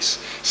disease.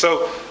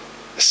 So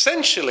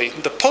essentially,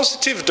 the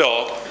positive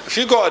dog, if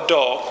you got a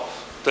dog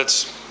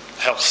that's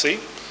healthy,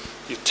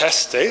 you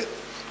test it,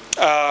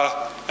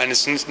 and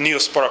it's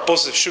Neospora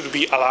positive, should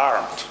be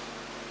alarmed.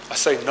 I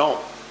say no.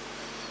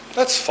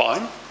 That's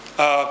fine.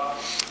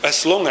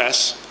 As long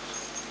as,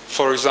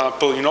 for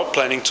example, you're not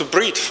planning to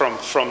breed from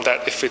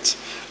that if it's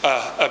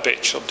a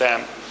bitch or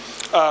dam.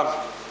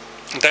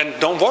 Then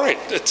don't worry.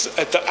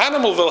 The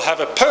animal will have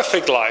a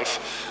perfect life,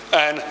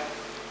 and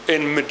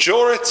in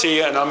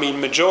majority, and I mean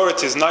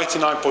majority is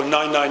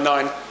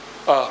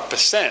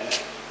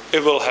 99.999%,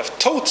 it will have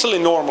totally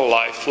normal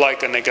life,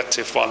 like a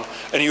negative one,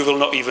 and you will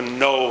not even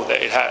know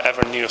that it had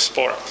ever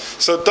Neospora.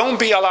 So don't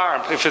be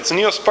alarmed. If it's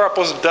Neospora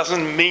positive,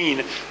 doesn't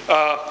mean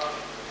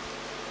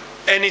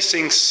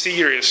anything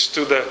serious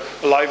to the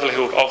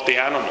livelihood of the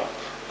animal.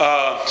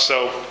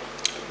 So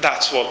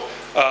that's what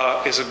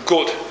is a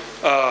good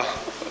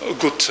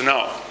to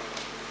know.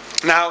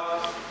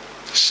 Now,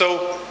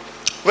 so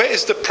where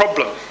is the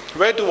problem?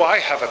 Where do I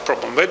have a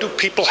problem? Where do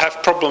people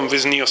have problem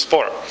with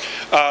Neospora?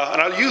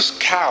 And I'll use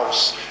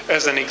cows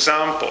as an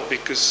example,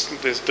 because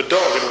with the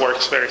dog it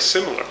works very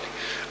similarly.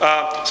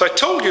 So I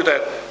told you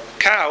that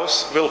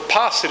cows will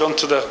pass it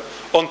onto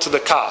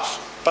the calf,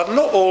 but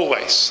not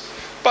always,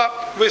 but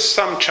with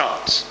some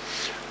chance.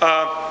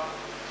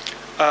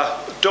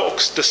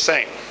 Dogs the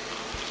same.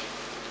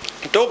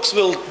 Dogs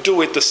will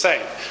do it the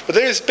same, but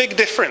there is a big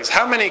difference.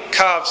 How many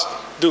calves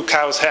do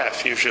cows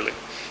have usually?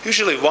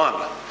 Usually one.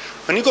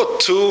 When you got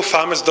two,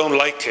 farmers don't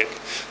like it.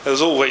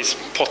 There's always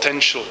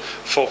potential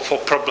for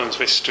problems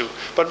with two.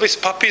 But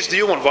with puppies, do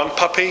you want one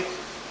puppy?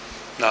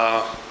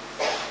 No.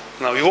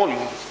 No, you want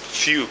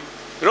few.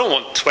 You don't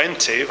want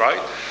 20, right?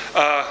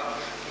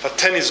 But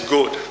 10 is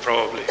good,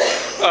 probably.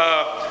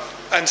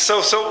 And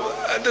so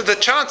the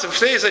chance, if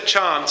there is a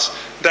chance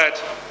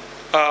that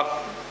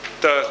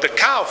the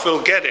calf will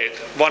get it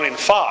 1 in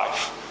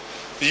 5,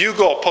 you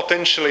got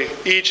potentially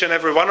each and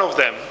every one of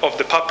them, of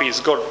the puppies,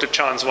 got the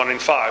chance 1 in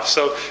 5.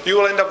 So you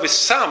will end up with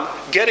some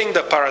getting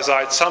the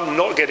parasite, some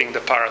not getting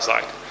the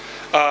parasite.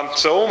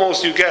 So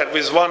almost you get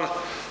with one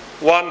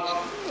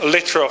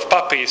litter of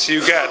puppies,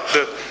 you get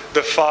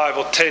the 5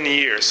 or 10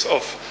 years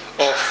of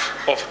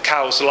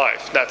cow's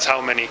life. That's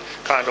how many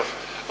kind of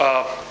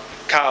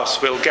cows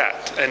will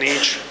get, and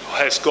each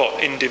has got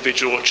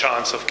individual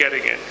chance of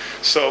getting it.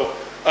 So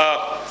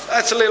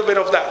that's a little bit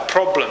of that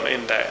problem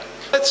in there.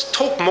 Let's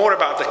talk more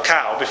about the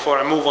cow before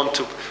I move on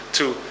to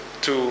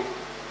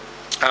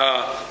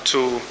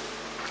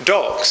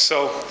dogs.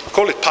 So I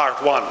call it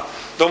part 1.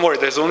 Don't worry,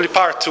 there's only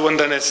part 2, and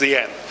then it's the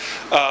end.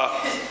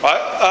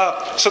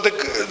 Right? So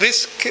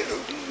it's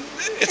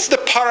the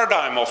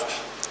paradigm of,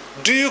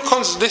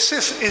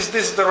 is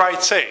this the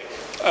right thing?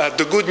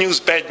 The good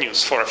news, bad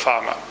news for a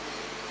farmer.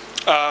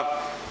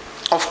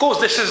 Of course,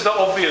 this is the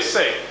obvious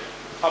thing.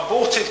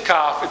 Aborted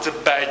calf, it's a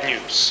bad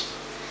news.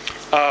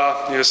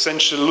 You're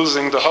essentially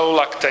losing the whole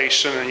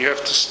lactation and you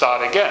have to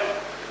start again.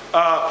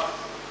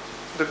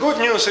 The good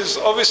news is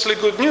obviously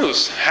good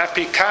news.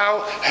 Happy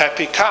cow,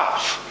 happy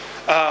calf.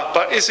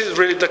 But is it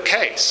really the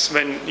case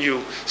when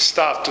you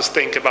start to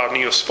think about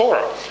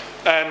Neospora?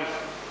 And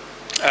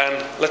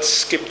let's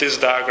skip this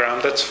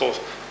diagram. That's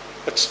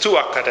too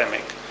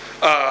academic.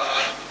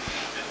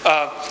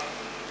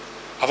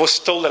 I was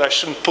told that I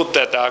shouldn't put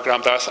that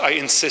diagram there. I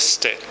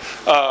insisted.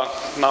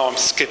 Now I'm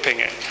skipping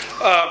it.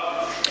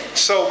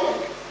 So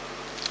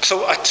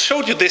I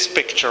showed you this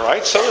picture,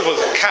 right? So it was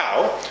a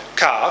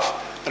calf,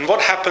 and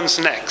what happens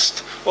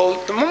next?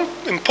 Well, the more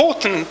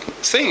important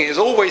thing is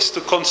always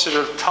to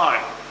consider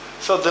time.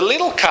 So the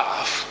little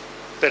calf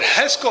that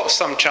has got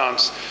some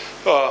chance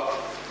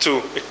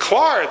to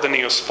acquire the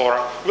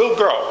Neospora will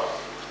grow.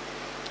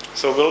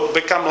 So will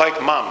become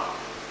like mom.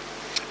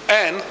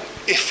 And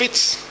if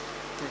it's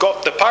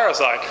got the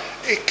parasite,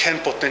 it can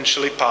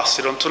potentially pass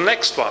it on to the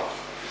next one.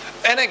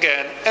 And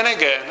again, and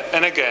again,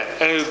 and again.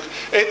 And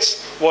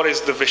it's what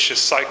is the vicious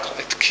cycle.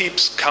 It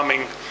keeps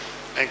coming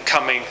and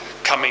coming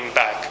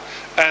back.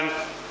 And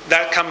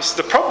that comes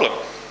the problem.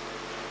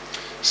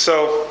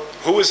 So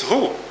who is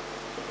who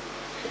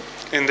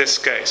in this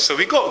case? So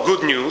we got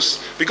good news,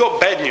 we got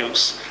bad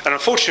news, and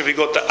unfortunately we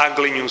got the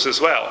ugly news as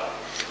well.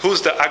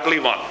 Who's the ugly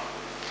one?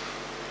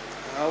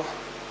 Well,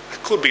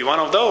 it could be one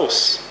of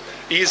those,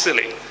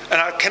 easily.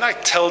 And can I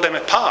tell them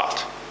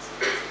apart?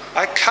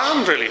 I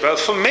can't really. Well,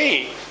 for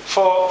me,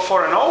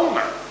 for an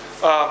owner,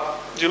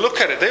 you look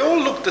at it, they all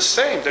look the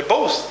same. They're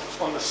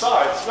both on the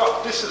sides.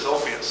 Look, this is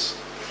obvious.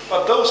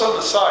 But those on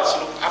the sides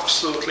look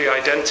absolutely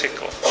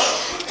identical.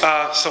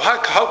 So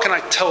how can I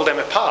tell them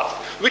apart?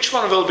 Which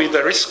one will be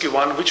the risky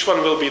one? Which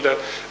one will be the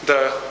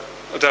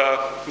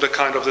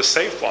kind of the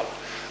safe one?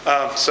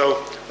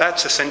 So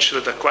that's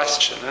essentially the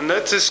question. And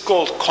that is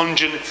called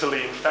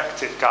congenitally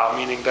infected cow,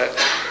 meaning that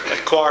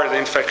acquired the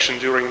infection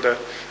during the,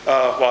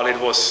 while it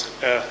was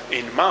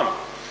in mum.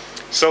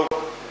 So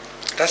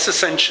that's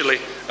essentially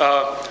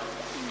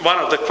one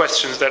of the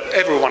questions that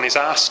everyone is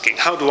asking.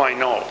 How do I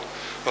know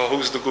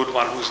who's the good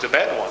one, who's the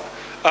bad one?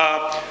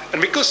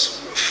 And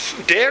because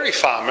dairy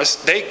farmers,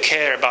 they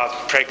care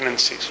about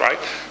pregnancies, right?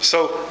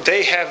 So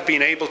they have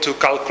been able to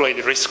calculate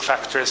the risk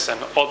factors and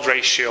odd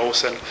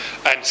ratios and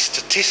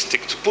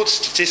statistics, to put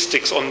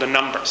statistics on the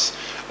numbers.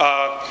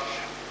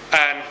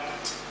 And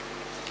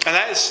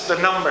that is the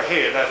number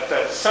here,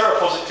 that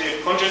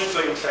seropositive,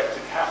 congenitally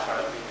infected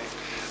heifer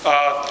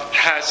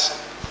has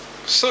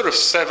sort of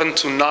 7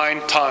 to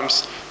 9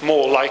 times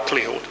more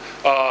likelihood,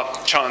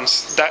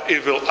 chance that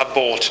it will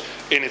abort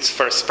in its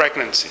first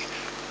pregnancy.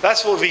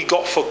 That's what we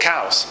got for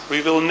cows.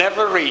 We will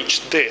never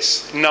reach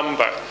this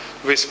number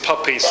with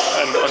puppies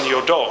and on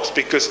your dogs,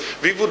 because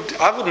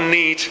I would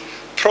need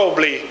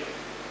probably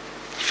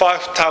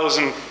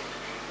 5,000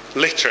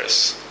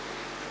 litres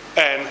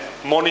and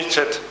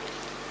monitored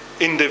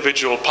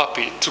individual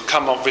puppy to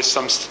come up with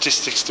some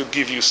statistics to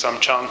give you some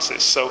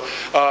chances. So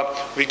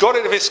we got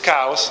it with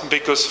cows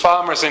because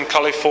farmers in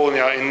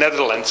California, in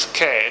Netherlands,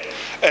 cared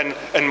and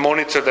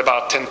monitored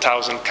about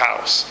 10,000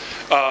 cows.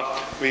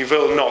 We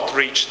will not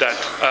reach that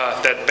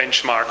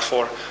benchmark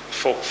for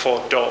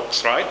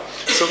dogs, right?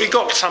 So we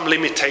got some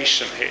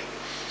limitation here.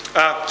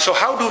 So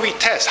how do we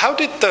test? How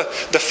did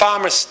the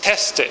farmers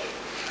test it?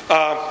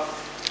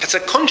 It's a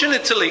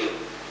congenitally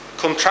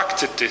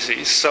contracted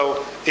disease,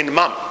 so in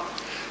mum.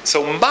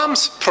 So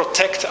mums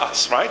protect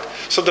us, right?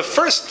 So the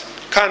first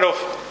kind of,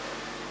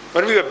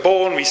 when we were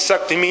born, we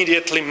sucked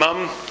immediately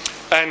mum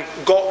and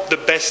got the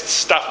best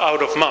stuff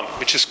out of mum,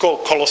 which is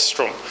called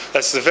colostrum.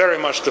 That's very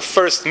much the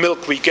first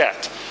milk we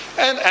get.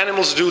 And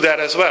animals do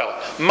that as well.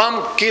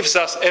 Mum gives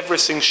us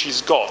everything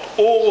she's got,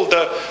 all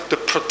the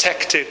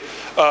protective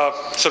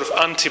sort of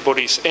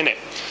antibodies in it.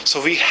 So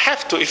we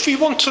have to, if we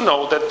want to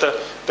know that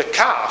the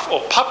calf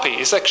or puppy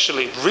is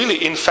actually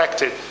really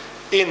infected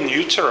in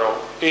utero,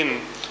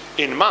 in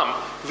mum,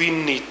 we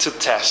need to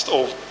test,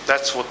 or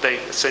that's what they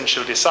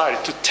essentially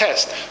decided, to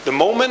test. The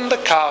moment the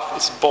calf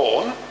is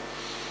born,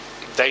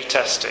 they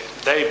test it.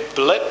 They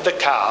bled the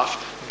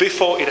calf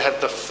before it had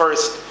the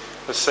first,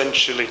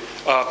 essentially,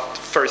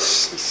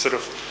 first sort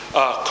of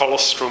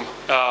colostrum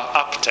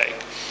uptake.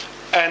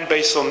 And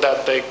based on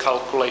that, they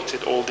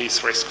calculated all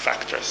these risk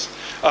factors.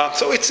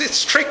 So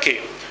it's tricky.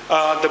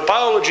 The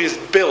biology is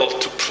built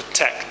to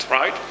protect,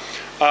 right?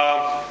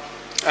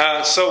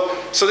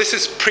 So this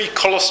is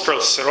pre-colostral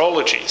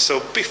serology, so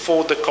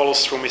before the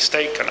colostrum is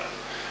taken.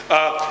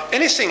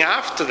 Anything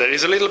after that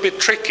is a little bit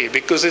tricky,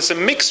 because it's a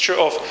mixture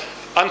of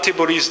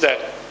antibodies that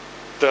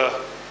the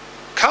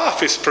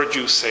calf is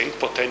producing,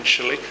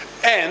 potentially,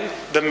 and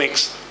the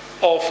mix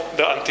of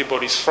the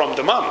antibodies from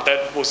the mum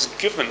that was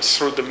given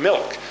through the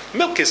milk.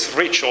 Milk is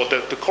rich, or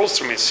the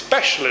colostrum is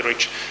especially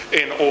rich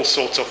in all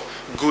sorts of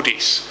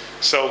goodies.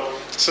 So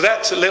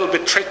that's a little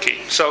bit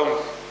tricky.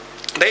 So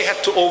they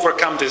had to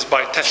overcome this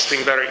by testing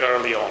very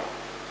early on.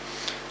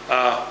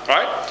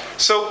 Right?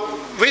 So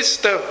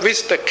with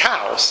the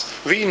cows,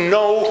 we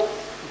know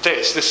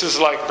this. This is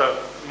like the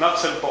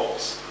nuts and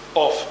bolts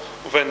of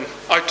when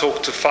I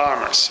talk to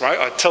farmers, right?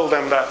 I tell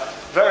them that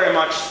very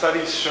much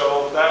studies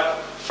show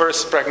that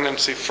first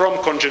pregnancy from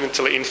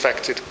congenitally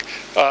infected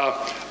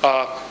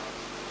calf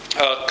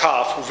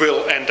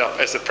will end up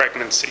as a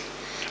pregnancy.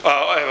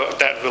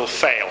 That will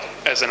fail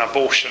as an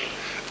abortion.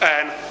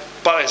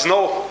 But it's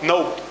not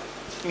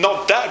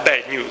that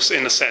bad news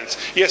in a sense.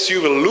 Yes,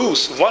 you will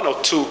lose 1 or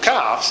 2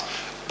 calves,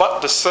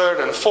 but the 3rd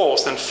and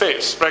 4th and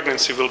 5th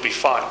pregnancy will be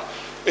fine.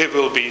 It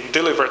will be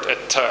delivered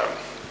at term.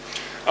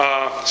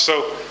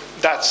 So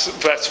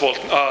that's what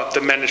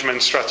the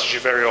management strategy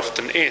very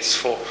often is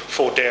for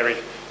dairy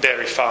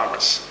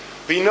farmers.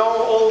 We know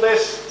all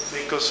this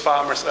because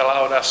farmers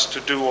allowed us to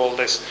do all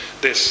this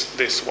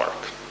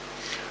work.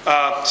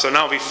 So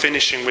now we're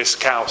finishing with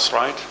cows,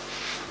 right?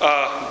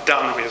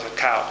 Done with a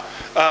cow.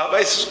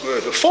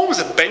 It forms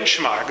a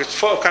benchmark. It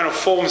kind of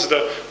forms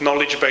the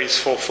knowledge base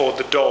for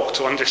the dog,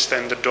 to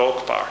understand the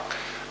dog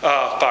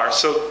part.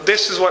 So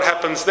this is what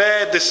happens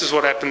there, this is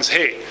what happens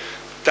here.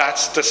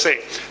 That's the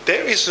thing.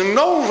 There is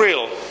no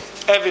real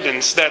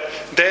evidence that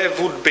there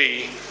would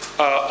be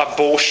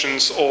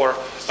abortions or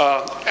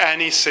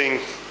any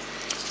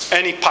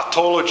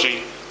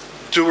pathology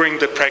during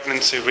the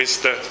pregnancy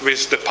with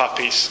the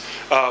puppies,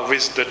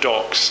 with the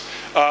dogs.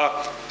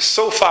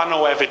 So far,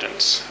 no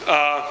evidence.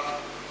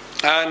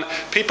 And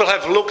people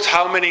have looked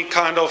how many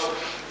kind of,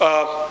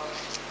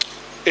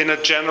 in a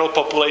general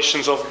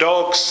populations of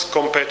dogs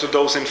compared to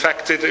those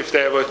infected, if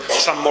there were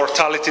some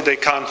mortality, they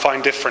can't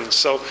find difference.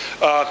 So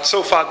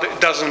far it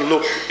doesn't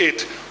look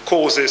it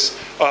causes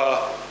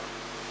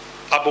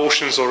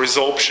abortions or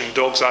resorption.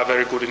 Dogs are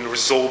very good in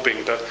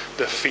resorbing the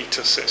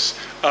fetuses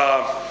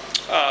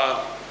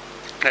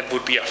that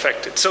would be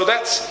affected. So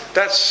that's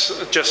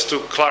just to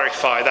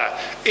clarify that.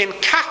 In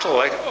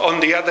cattle, on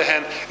the other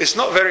hand, it's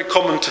not very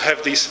common to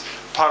have these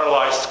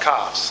paralyzed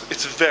cows.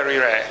 It's very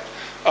rare.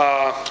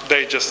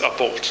 They just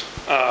abort.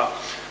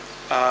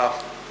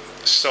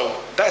 So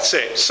that's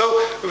it. So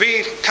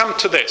we come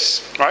to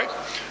this, right?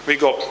 We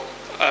got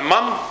a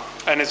mum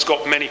and it's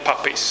got many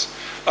puppies.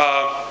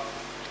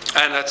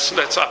 And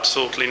that's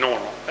absolutely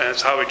normal, and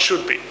that's how it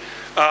should be.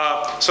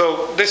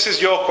 So this is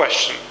your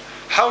question.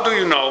 How do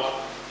you know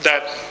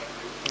that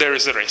there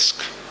is a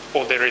risk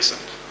or there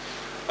isn't?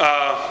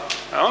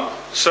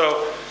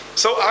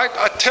 So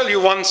I tell you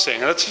one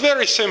thing, and it's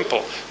very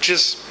simple.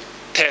 Just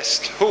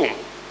test whom?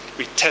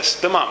 We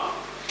test the mum.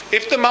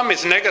 If the mum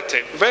is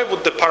negative, where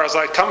would the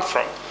parasite come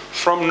from?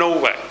 From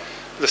nowhere.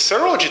 The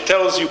serology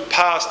tells you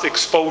past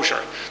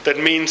exposure. That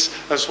means,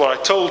 that's what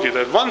I told you,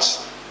 that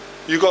once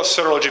you got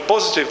serology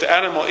positive, the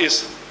animal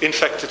is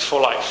infected for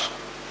life,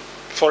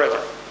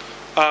 forever.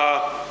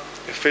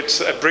 If it's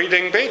a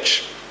breeding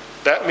bitch,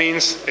 that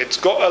means it's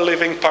got a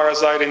living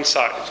parasite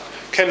inside it.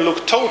 Can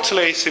look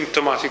totally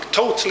asymptomatic,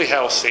 totally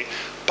healthy,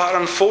 but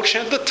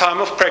unfortunately at the time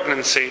of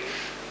pregnancy,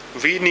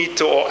 we need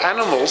to, or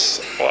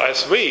animals, or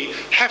as we,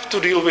 have to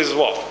deal with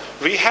what?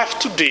 We have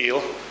to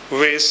deal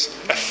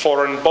with a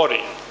foreign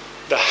body.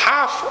 The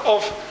half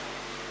of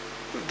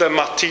the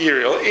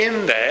material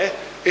in there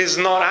is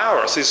not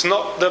ours, it's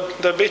not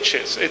the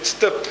bitches, it's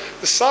the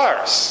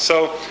sires.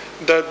 So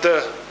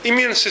the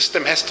immune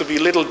system has to be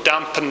a little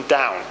dampened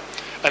down.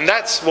 And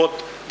that's what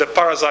the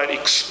parasite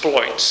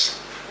exploits.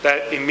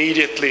 That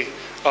immediately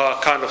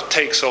kind of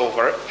takes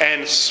over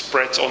and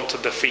spreads onto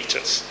the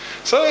fetus.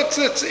 So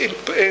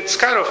it's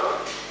kind of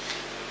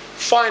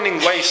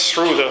finding ways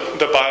through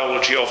the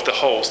biology of the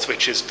host,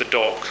 which is the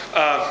dog.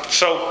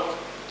 So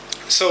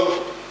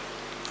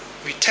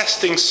we're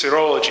testing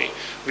serology.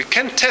 We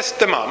can test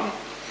the mum,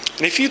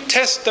 and if you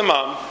test the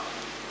mum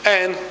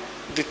and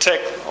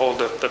detect, or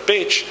the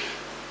bitch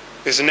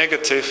is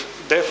negative,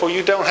 therefore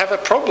you don't have a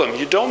problem.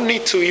 You don't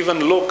need to even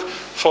look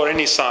for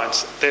any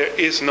signs. There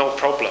is no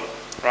problem,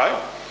 right?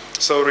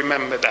 So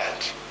remember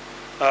that.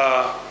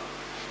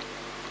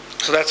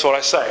 So that's what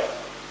I say.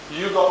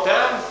 You got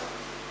down,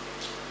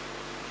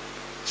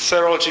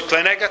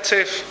 serologically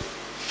negative,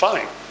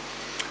 fine.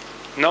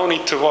 No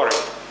need to worry.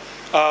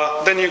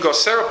 Then you got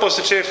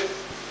seropositive,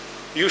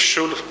 you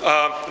should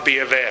be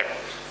aware.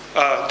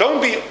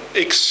 Don't be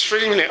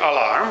extremely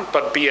alarmed,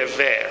 but be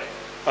aware,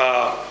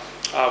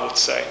 I would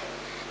say.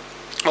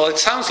 Well, it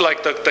sounds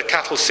like the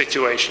cattle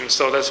situation,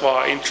 so that's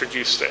why I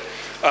introduced it.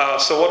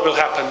 So what will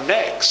happen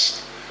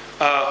next?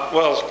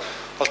 Well,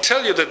 I'll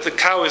tell you that the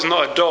cow is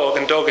not a dog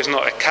and dog is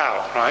not a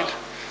cow, right?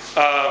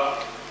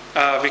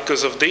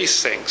 Because of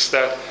these things,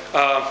 that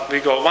we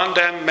got one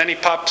dam, many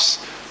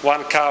pups,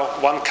 one cow,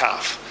 one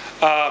calf.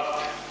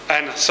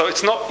 And so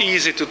it's not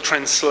easy to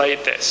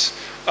translate this.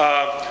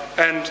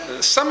 And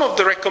some of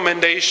the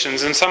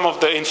recommendations and some of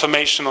the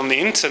information on the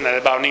internet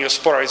about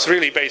Neospora is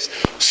really based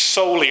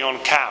solely on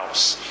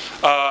cows,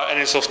 and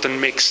it's often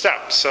mixed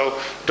up, so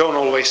don't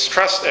always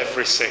trust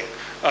everything.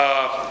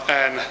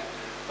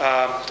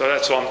 So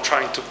that's why I'm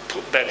trying to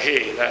put that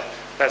here,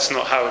 that's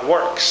not how it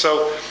works.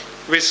 So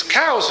with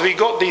cows we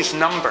got these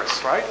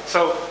numbers, right?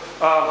 So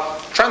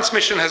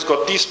transmission has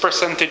got these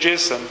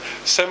percentages and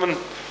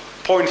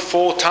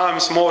 7.4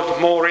 times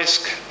more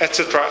risk,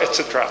 etc.,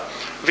 etc.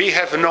 We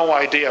have no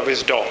idea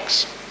with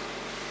dogs.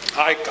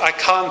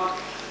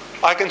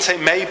 I can say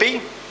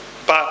maybe,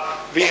 but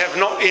we have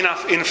not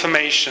enough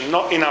information,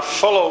 not enough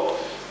follow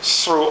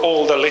through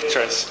all the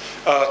litters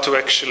to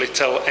actually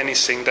tell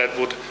anything that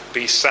would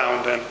be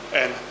sound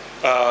and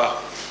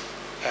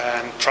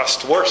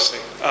trustworthy.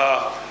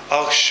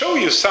 I'll show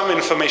you some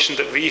information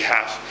that we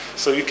have,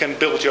 so you can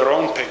build your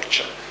own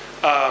picture.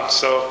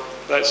 So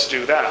let's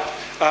do that.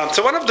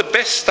 So one of the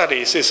best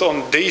studies is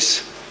on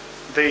these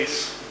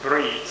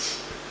breeds.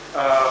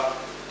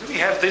 Do we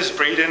have this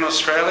breed in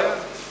Australia?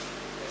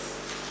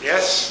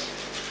 Yes.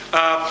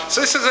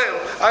 So this is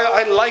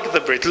I like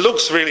the breed. It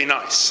looks really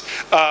nice.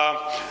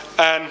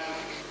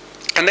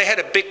 And they had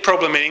a big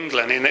problem in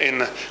England in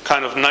the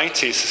kind of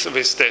 90s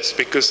with this,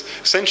 because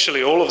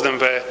essentially all of them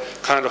were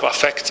kind of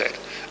affected.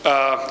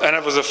 And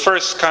it was the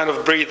first kind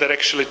of breed that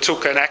actually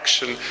took an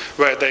action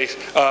where they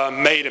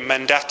made a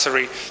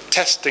mandatory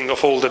testing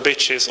of all the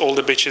bitches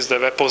that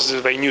were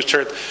positive, they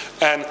neutered,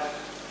 and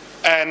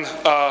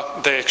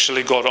they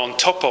actually got on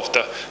top of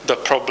the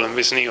problem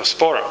with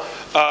Neospora.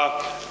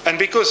 And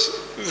because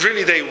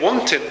really they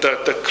wanted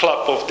the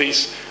club of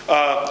these,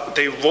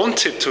 they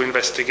wanted to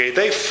investigate,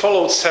 they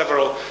followed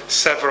several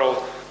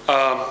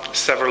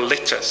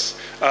litters,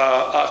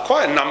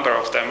 quite a number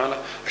of them, and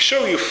I'll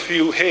show you a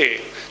few here.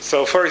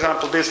 So for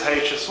example, this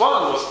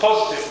HS1 was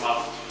positive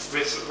mum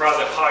with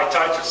rather high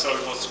titers, so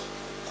it was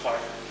quite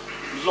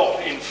a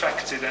lot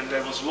infected and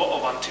there was a lot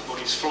of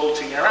antibodies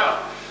floating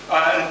around.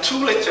 And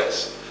 2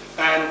 litters.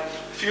 And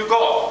if you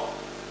go,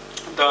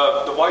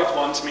 the white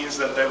ones means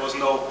that there was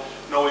no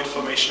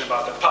information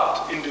about the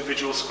pup.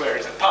 Individual square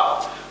is a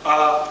pup.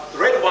 The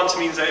red ones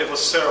means that it was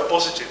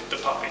seropositive, the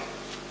puppy.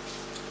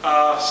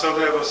 So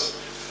there was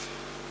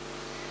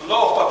a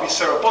lot of puppies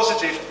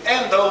seropositive,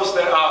 and those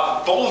that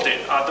are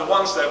bolded are the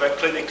ones that were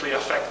clinically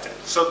affected.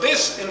 So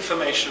this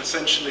information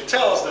essentially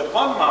tells that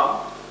one mom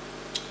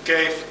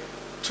gave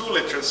 2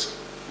 litters,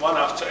 one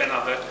after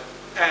another,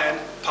 and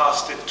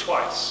passed it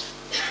twice,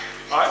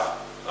 right?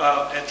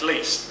 At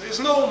least. There's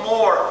no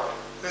more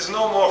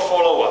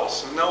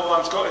follow-ups. No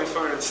one's got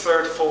information.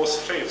 3rd, 4th,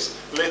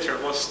 5th litter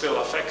was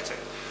still affected.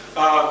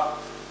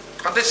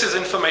 And this is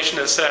information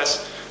that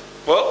says,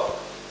 well,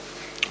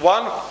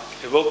 one,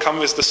 it will come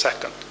with the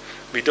second.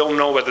 We don't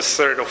know whether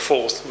 3rd or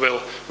 4th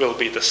will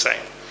be the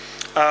same.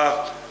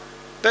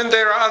 Then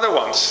there are other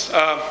ones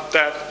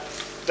that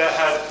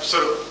had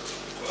sort of,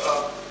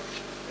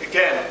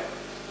 again,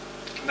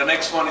 the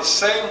next one is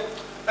same,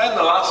 and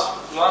the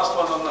last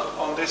one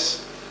on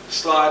this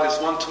slide is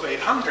 1 to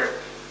 800,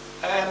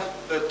 and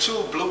the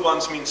 2 blue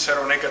ones mean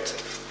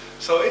seronegative.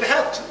 So it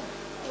had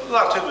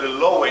relatively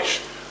lowish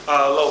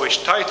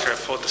titer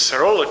for the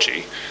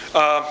serology,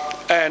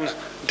 and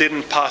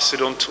didn't pass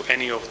it on to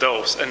any of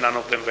those, and none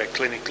of them were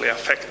clinically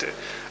affected.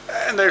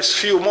 And there's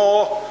few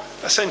more,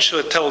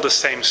 essentially tell the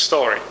same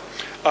story.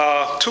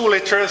 2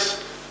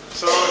 litters,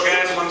 so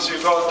again, once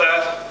you got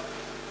that,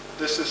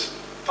 this is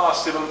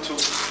passed it on to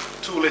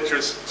 2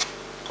 litters,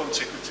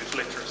 consecutive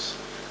litters.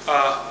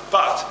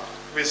 But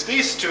with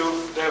these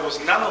 2, there was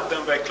none of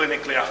them were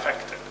clinically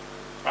affected,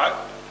 right?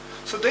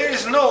 So there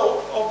is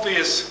no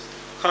obvious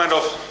kind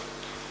of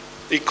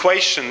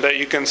equation that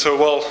you can say,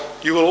 well,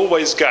 you will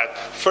always get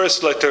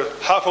first litter,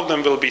 half of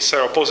them will be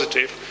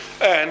seropositive,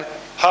 and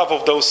half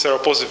of those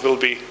seropositive will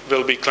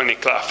be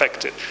clinically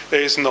affected.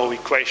 There is no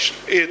equation.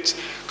 It's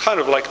kind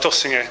of like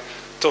tossing a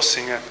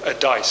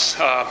dice.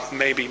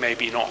 Maybe,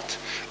 maybe not.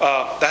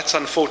 That's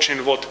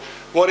unfortunately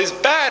what is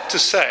bad to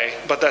say,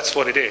 but that's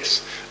what it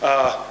is.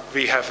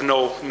 We have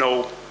no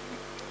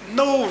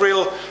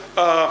real.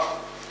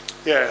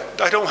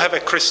 I don't have a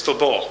crystal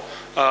ball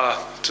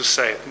to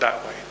say it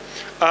that way.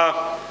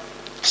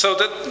 So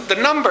the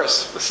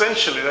numbers,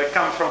 essentially, that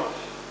come from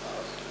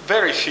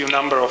very few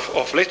number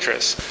of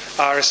litters,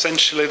 are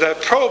essentially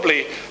that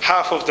probably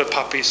half of the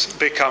puppies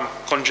become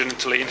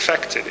congenitally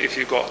infected if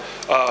you got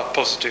a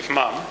positive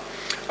mum,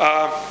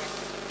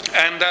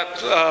 and that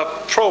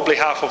probably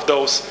half of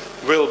those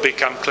will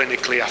become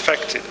clinically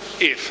affected,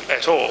 if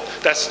at all.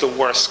 That's the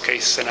worst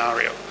case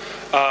scenario.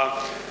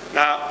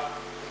 Now,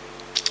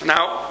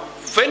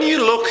 when you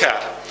look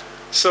at,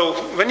 so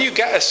when you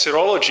get a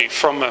serology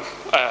from a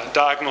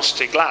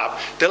diagnostic lab,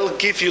 they'll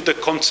give you the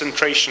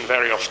concentration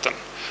very often.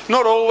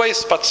 Not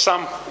always, but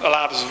some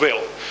labs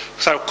will.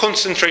 So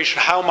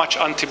concentration, how much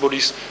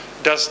antibodies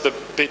does the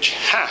bitch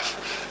have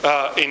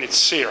in its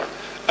serum?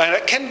 And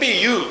it can be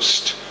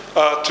used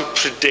to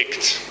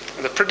predict.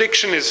 The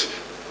prediction is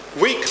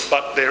weak,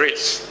 but there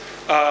is.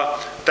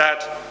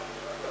 That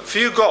if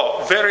you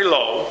go very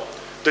low,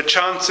 the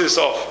chances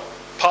of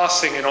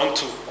passing it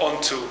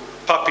onto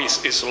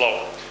puppies is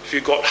low. If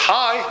you got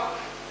high,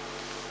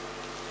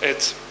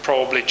 it's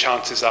probably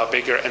chances are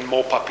bigger and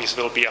more puppies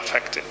will be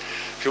affected.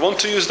 If you want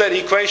to use that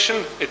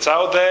equation, it's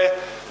out there.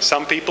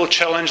 Some people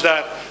challenge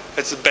that.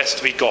 It's the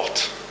best we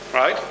got,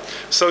 right?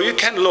 So you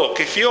can look.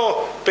 If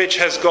your bitch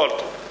has got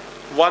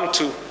 1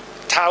 to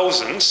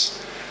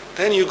thousands,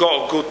 then you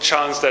got a good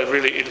chance that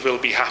really it will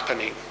be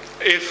happening.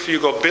 If you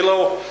go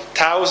below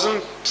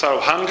 1,000, so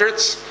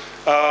hundreds,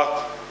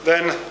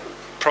 then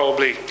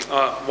probably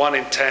 1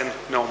 in 10,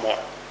 no more,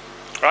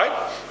 right?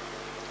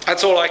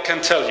 That's all I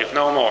can tell you,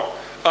 no more.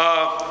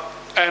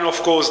 And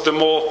of course, the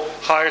more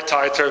higher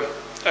titer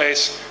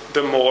is,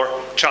 the more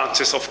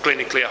chances of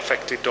clinically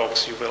affected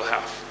dogs you will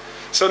have.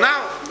 So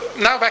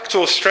now back to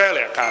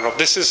Australia, kind of.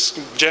 This is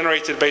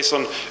generated based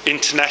on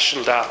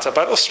international data,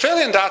 but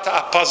Australian data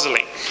are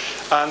puzzling,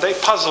 and they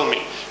puzzle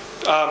me.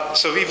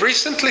 So we've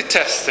recently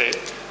tested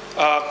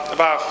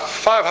about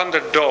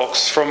 500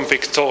 dogs from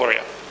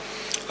Victoria,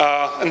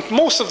 and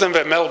most of them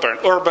were Melbourne,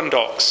 urban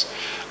dogs,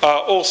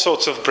 all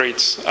sorts of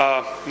breeds,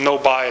 no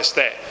bias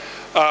there.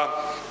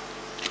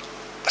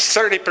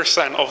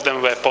 30% of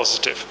them were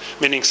positive,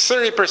 meaning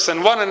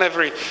 30%, 1 in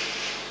every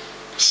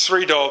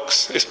 3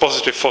 dogs is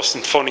positive for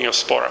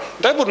Neospora.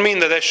 That would mean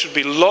that there should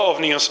be a lot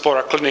of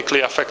Neospora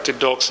clinically affected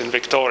dogs in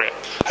Victoria.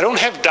 I don't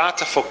have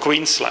data for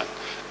Queensland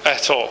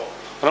at all.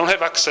 I don't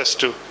have access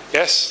to,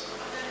 yes?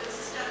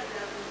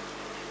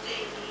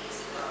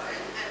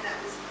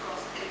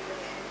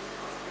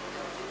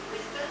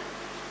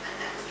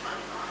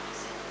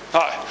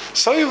 Hi.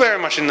 So you're very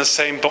much in the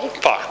same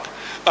ballpark.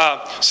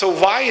 So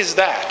why is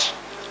that?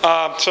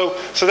 So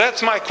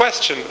that's my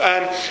question.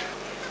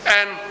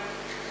 And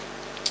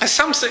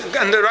something,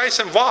 and the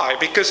reason why,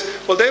 because,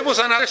 well, there was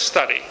another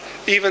study,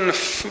 even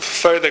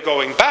further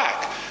going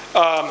back,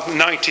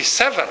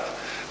 97,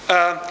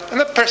 and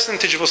the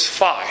percentage was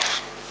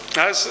 5.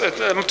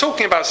 I'm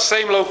talking about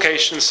same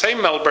location,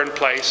 same Melbourne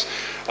place,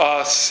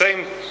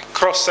 same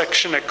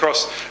cross-section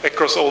across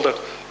all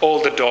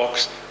the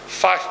dogs.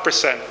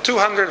 5%,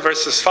 200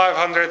 versus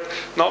 500,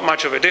 not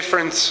much of a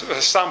difference,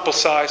 sample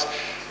size.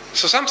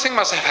 So something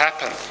must have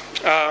happened.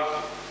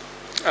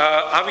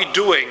 Are we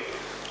doing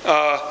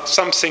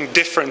something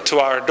different to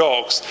our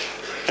dogs.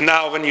 And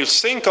now when you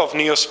think of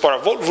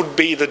Neospora, what would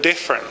be the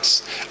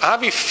difference? Are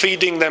we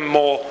feeding them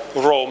more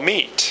raw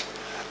meat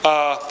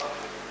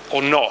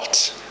or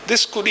not?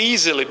 This could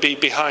easily be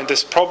behind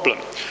this problem.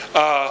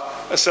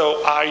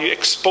 So are you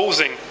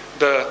exposing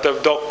the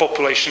dog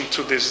population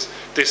to this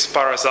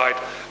parasite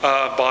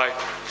by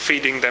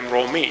feeding them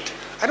raw meat?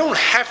 I don't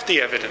have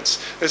the evidence.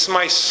 It's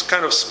my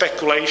kind of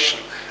speculation.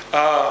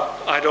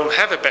 I don't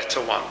have a better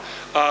one,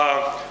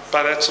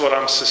 but that's what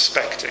I'm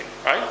suspecting,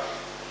 right?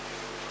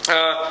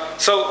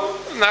 So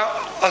now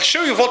I'll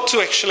show you what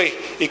to actually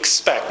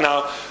expect.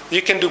 Now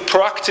you can do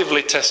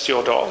proactively test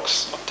your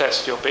dogs, or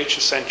test your bitch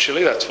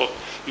essentially, that's what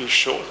you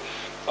should.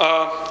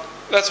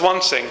 That's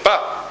one thing,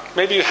 but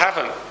maybe you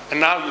haven't, and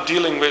now you're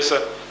dealing with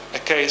a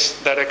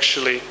case that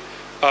actually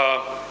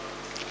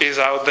is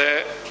out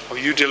there, or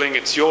you dealing,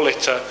 it's your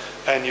litter,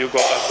 and you've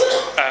got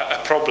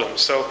a problem.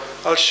 So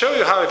I'll show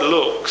you how it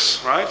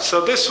looks, right?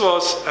 So this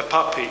was a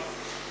puppy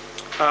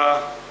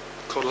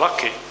called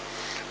Lucky.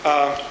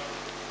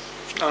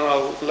 And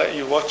I'll let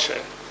you watch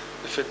it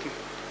if it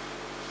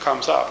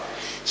comes up.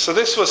 So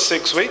this was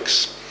 6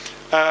 weeks.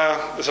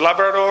 There's a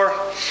Labrador.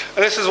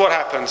 And this is what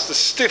happens. The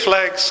stiff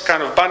legs,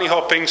 kind of bunny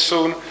hopping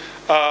soon,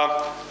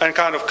 and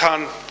kind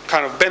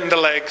of bend the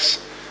legs.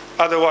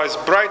 Otherwise,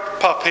 bright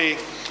puppy,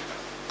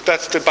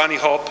 that's the bunny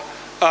hop.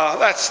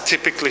 That's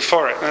typically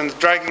for it. And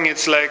dragging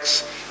its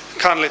legs,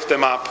 can't lift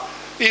them up.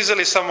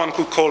 Easily someone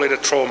could call it a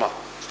trauma.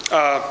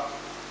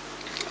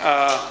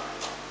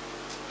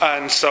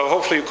 And so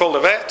hopefully you call the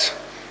vet,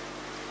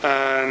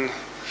 and a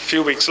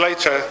few weeks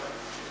later,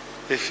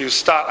 if you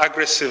start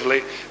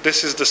aggressively,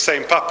 this is the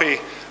same puppy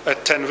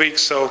at 10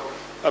 weeks, so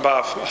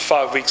about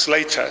 5 weeks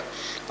later,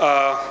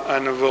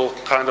 and it will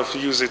kind of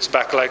use its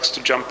back legs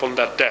to jump on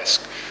that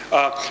desk.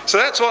 So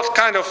that's what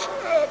kind of,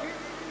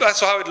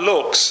 that's how it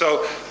looks.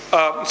 So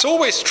it's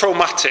always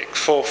traumatic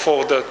for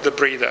the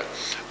breeder.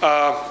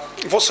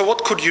 So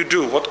what could you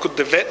do? What could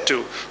the vet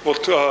do?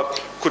 What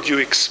could you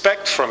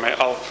expect from it?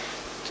 I'll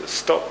just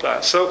stop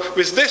that. So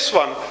with this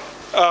one,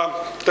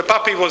 the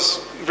puppy was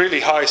really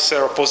high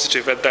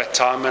seropositive at that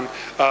time, and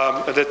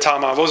at that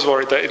time I was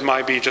worried that it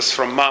might be just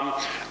from mum,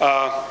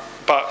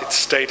 but it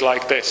stayed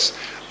like this.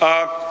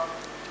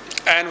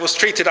 And was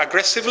treated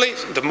aggressively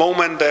the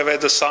moment there were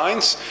the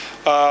signs.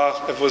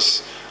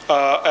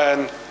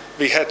 And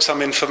we had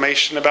some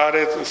information about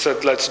it and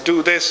said, let's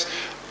do this.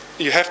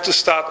 You have to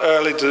start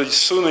early. The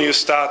sooner you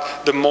start,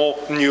 the more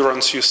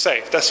neurons you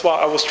save. That's what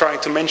I was trying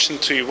to mention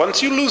to you.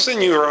 Once you lose a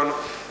neuron,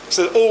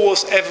 so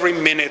almost every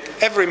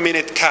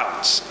minute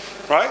counts,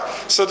 right?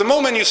 So the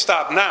moment you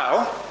start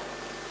now,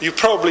 you're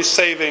probably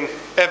saving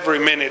every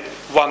minute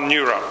 1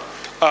 neuron.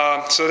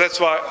 So that's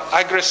why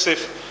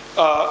aggressive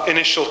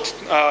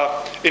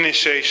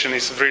initiation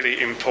is really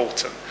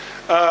important.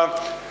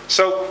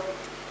 So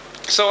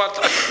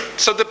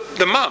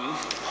the mum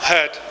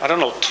had, I don't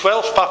know,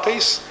 12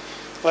 puppies,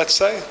 let's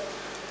say,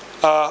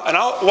 and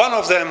one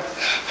of them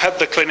had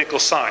the clinical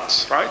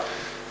signs, right?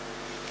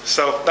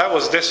 So that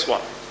was this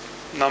one,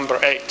 number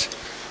 8.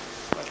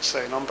 Let's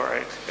say number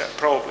 8, yeah,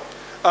 probably.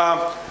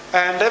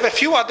 And there were a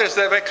few others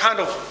that were kind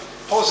of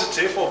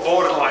positive or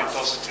borderline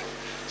positive.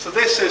 So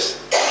this is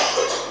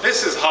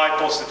high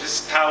positive,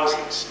 this is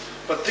thousands,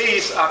 but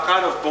these are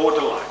kind of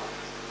borderline.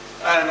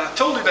 And I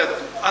told you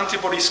that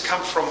antibodies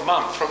come from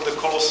mum, from the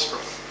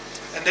colostrum,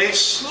 and they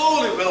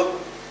slowly will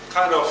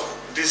kind of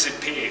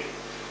disappear.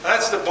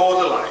 That's the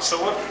borderline. So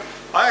what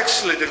I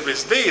actually did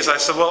with these, I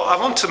said, well, I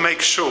want to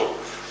make sure.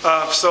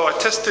 So I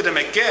tested them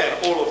again,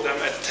 all of them,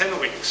 at 10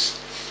 weeks.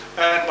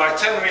 And by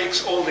 10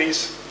 weeks, all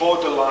these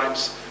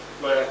borderlines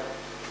were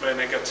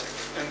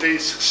negative, and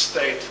these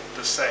stayed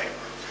the same.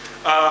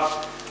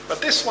 But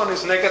this one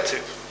is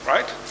negative,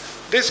 right?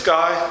 This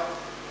guy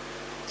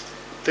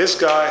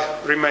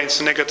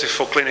remains negative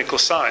for clinical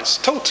signs.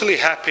 Totally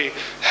happy,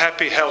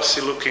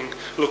 healthy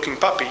looking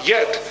puppy,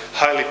 yet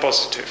highly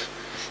positive.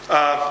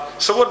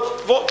 So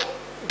what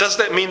does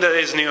that mean that there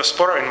is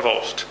Neospora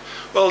involved?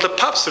 Well, the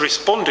pups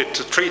responded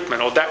to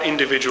treatment, or that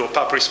individual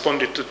pup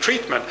responded to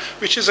treatment,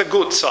 which is a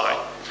good sign.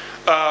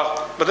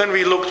 But then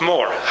we looked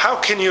more. How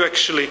can you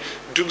actually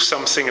do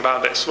something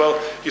about this? Well,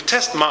 you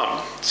test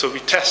mum. So we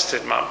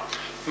tested mum.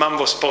 Mum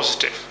was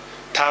positive,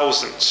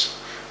 thousands.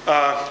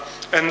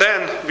 And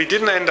then we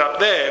didn't end up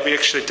there. We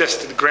actually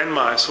tested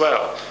grandma as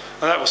well,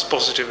 and that was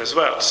positive as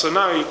well. So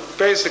now you're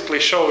basically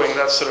showing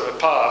that sort of a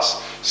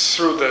pass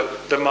through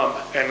the mum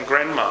and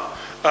grandma.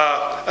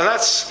 And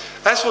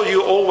that's what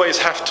you always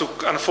have to,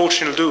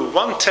 unfortunately, do.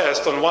 One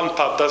test on one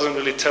pup doesn't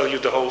really tell you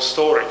the whole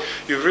story.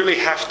 You really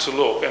have to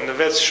look, and the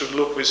vets should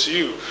look with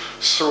you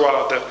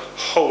throughout the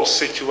whole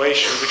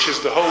situation, which is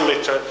the whole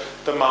litter,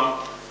 the mum,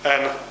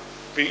 and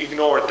we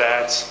ignore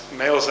dads.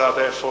 Males are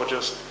there for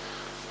just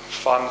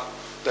fun.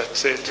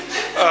 That's it.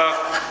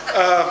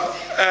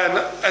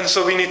 And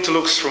so we need to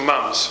look through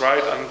mums,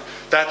 right? And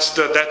that's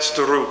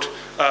the route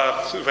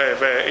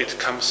where it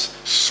comes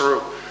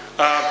through.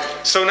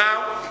 So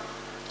now,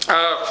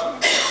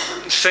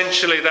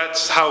 essentially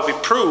that's how we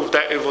prove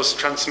that it was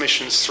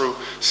transmissions through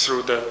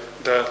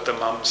the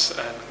mums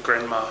and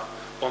grandma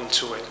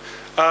onto it.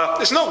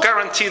 There's no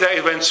guarantee that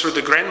it went through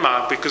the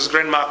grandma, because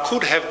grandma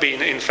could have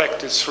been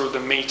infected through the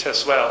meat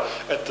as well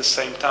at the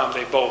same time,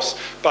 they both.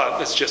 But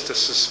it's just a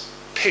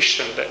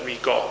suspicion that we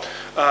got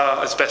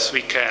as best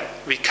we can.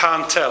 We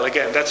can't tell.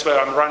 Again, that's where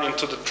I'm running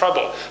into the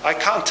trouble. I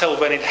can't tell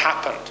when it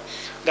happened.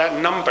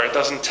 That number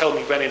doesn't tell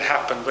me when it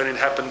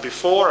happened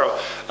before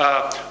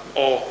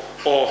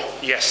or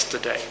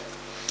yesterday.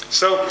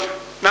 So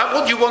now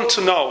what you want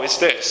to know is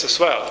this as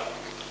well.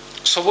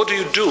 So what do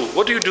you do?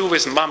 What do you do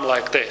with mum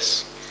like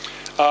this?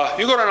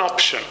 You got an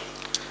option.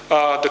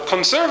 The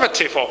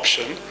conservative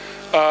option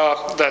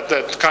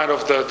that kind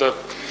of the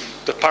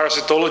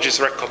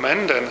parasitologists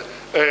recommend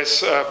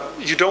is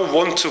you don't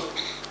want to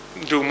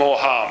do more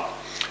harm.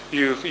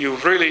 You're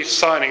really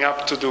signing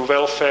up to do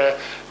welfare,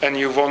 and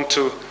you want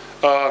to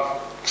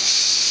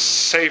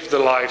save the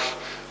life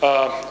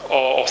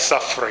or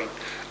suffering.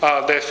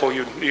 Therefore,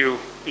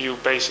 you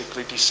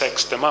basically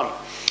desex the mum.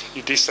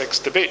 You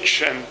desex the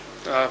bitch, and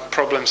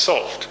problem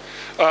solved.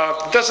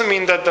 Doesn't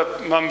mean that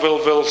the mum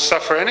will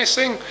suffer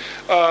anything,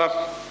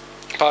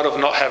 part of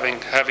not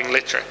having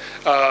litter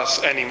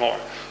anymore.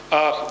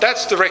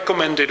 That's the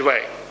recommended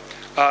way.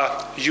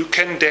 You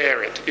can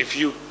dare it if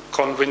you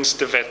convince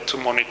the vet to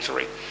monitor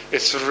it.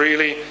 It's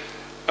really,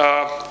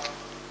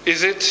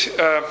 is it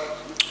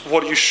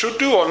what you should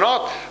do or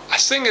not? I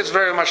think it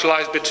very much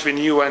lies between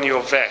you and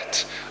your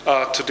vet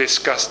to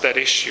discuss that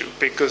issue,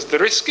 because the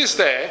risk is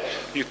there.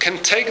 You can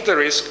take the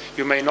risk,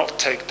 you may not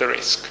take the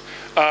risk.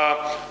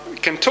 We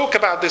can talk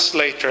about this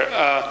later,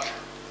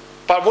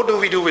 but what do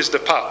we do with the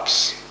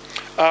pups?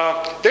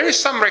 There is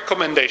some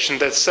recommendation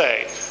that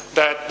say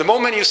that the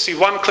moment you see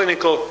one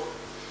clinical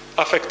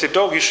affected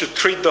dog, you should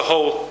treat the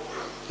whole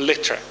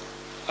litter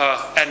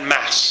en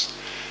masse.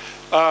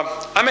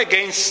 I'm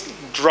against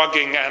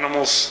drugging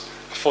animals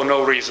for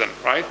no reason,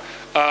 right?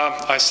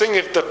 I think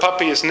if the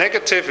puppy is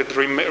negative, it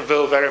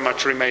will very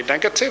much remain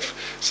negative.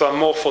 So I'm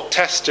more for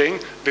testing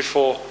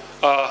before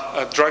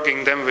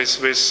drugging them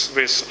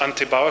with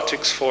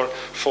antibiotics for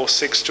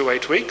 6 to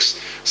 8 weeks.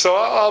 So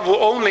I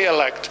will only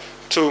elect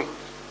to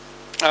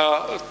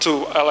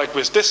elect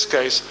with this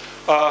case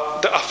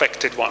the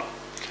affected one.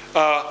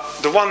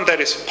 The one that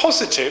is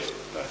positive,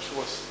 that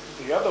was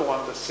the other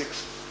one,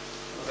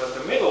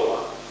 the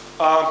middle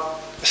one.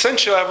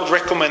 Essentially, I would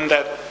recommend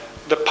that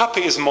the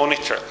puppy is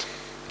monitored.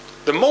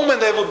 The moment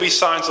there will be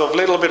signs of a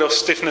little bit of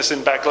stiffness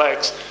in back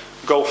legs,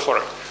 go for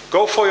it.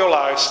 Go for your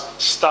lives,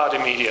 start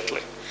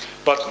immediately.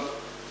 But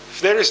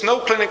if there is no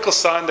clinical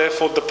sign,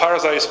 therefore the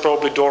parasite is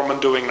probably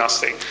dormant, doing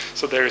nothing.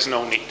 So there is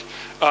no need.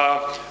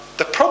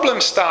 The problem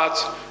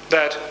starts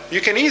that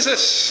you can easily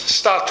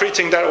start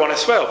treating that one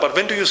as well, but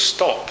when do you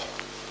stop?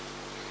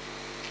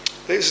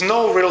 There is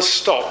no real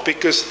stop,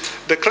 because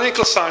the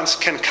clinical signs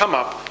can come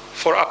up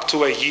for up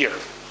to a year.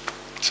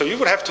 So you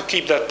would have to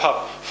keep that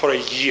pup for a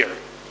year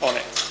on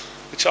it,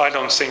 which I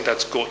don't think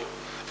that's good.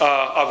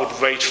 I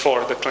would wait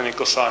for the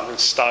clinical signs and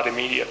start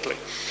immediately.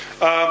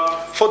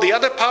 For the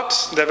other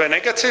pups that were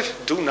negative,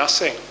 do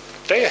nothing.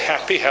 They are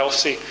happy,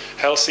 healthy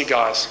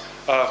guys.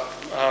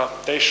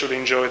 They should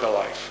enjoy their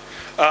life.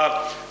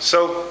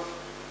 So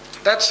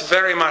that's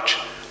very much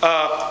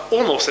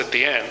almost at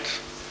the end.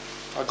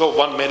 I got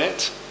 1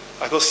 minute.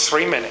 I got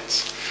 3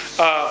 minutes.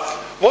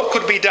 What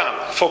could be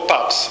done for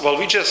pups? Well,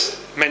 we just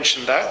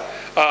mentioned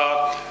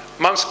that.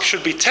 Mums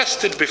should be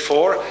tested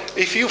before.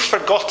 If you've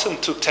forgotten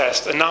to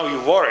test and now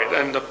you're worried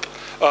and the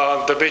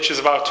bitch is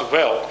about to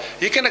whelp,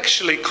 you can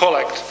actually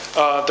collect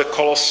the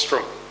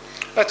colostrum.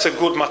 That's a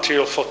good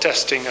material for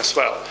testing as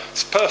well.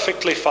 It's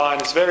perfectly fine.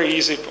 It's very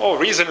easy, or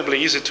reasonably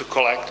easy to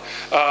collect,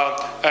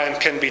 and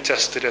can be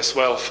tested as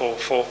well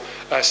for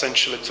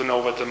essentially to know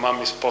whether mum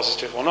is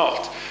positive or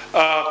not.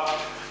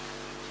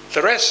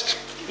 The rest,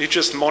 you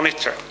just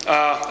monitor.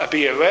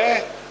 Be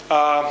aware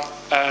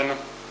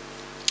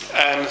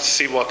and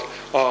see what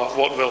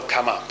will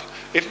come up.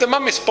 If the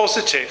mum is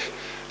positive,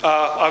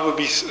 I would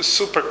be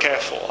super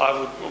careful. I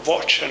would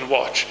watch and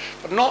watch.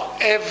 But not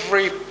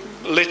every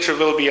litter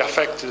will be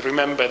affected,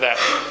 remember that.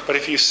 But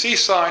if you see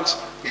signs,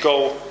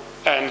 go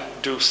and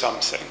do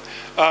something.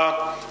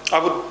 I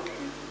would,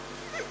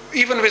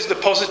 even with the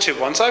positive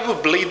ones, I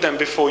would bleed them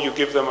before you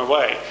give them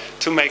away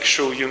to make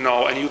sure you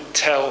know, and you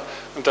tell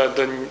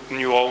the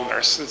new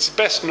owners. It's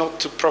best not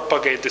to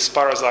propagate this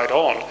parasite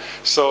on.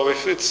 So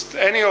if it's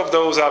any of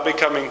those are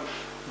becoming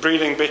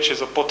breeding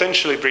bitches or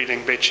potentially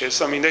breeding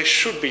bitches, I mean, they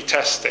should be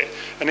tested.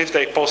 And if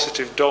they're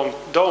positive, don't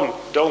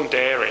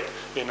dare it,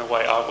 in a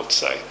way, I would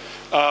say.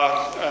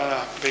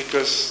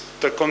 Because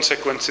the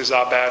consequences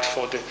are bad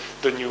for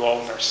the new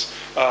owners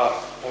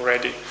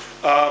already.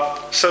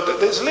 So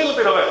there's a little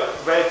bit of a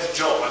vet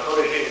job. I got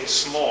it here in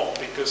small,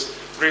 because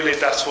really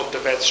that's what the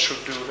vets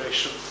should do. They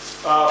should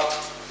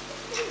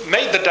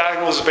make the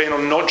diagnosis based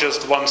on not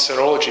just one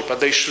serology, but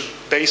they should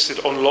base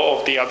it on a lot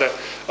of the other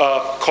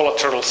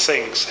collateral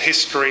things,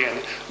 history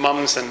and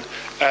mums and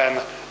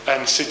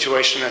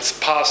situation as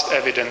past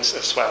evidence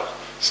as well.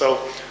 So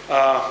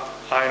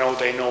I know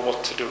they know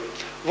what to do.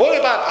 What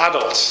about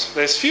adults?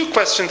 There's few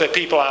questions that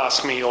people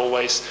ask me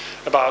always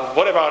about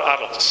what about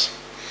adults?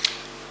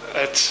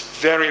 It's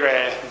very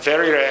rare,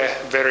 very rare,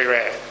 very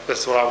rare.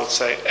 That's what I would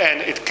say.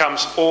 And it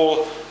comes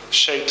all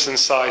shapes and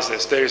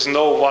sizes. There is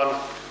no one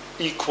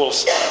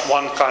equals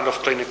one kind of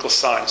clinical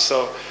sign.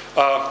 So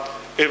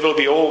it will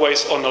be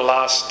always on the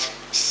last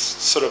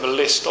sort of a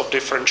list of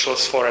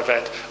differentials for a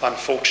vet,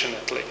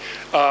 unfortunately.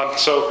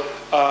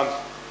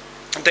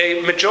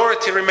 The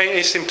majority remain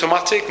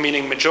asymptomatic,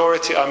 meaning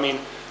majority, I mean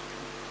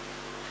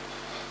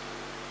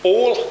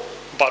all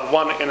but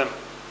 1 in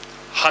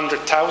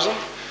 100,000.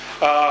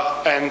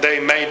 And they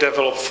may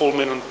develop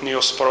fulminant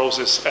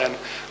neosporosis, and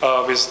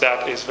with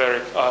that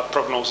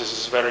prognosis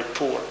is very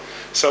poor.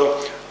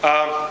 So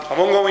I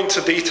won't go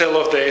into detail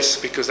of this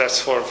because that's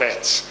for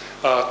vets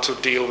to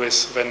deal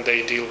with when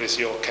they deal with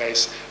your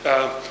case.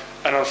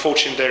 And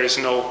unfortunately, there is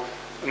no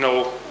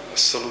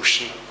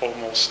solution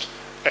almost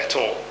at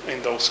all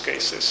in those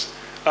cases.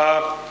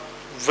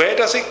 Where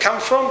does it come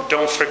from?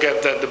 Don't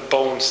forget that the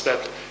bones,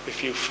 that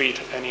if you feed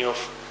any of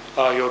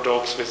your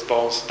dogs with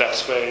bones,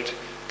 that's where it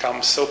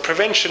comes. So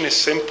prevention is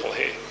simple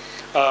here,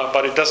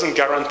 but it doesn't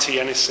guarantee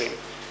anything.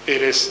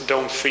 It is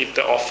don't feed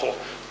the offal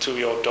to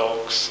your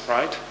dogs,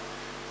 right?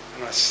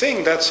 And I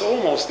think that's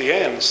almost the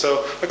end.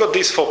 So I got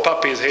these 4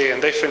 puppies here,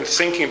 and they've been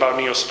thinking about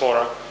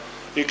Neospora.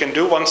 You can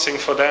do one thing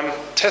for them,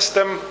 test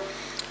them,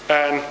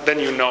 and then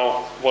you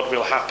know what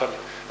will happen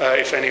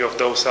if any of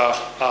those are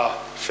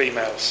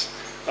females,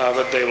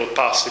 whether they will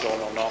pass it on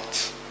or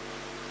not.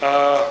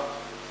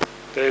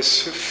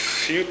 There's a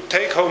few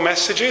take-home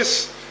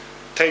messages.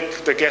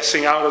 Take the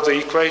guessing out of the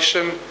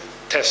equation,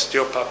 test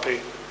your puppy,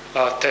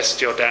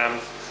 test your dam,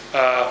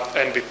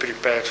 and be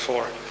prepared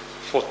for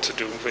what to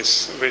do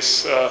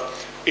with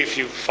if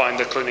you find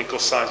the clinical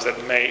signs that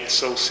may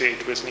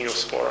associate with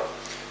Neospora.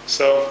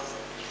 So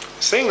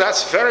I think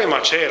that's very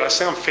much it. I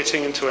think I'm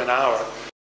fitting into an hour.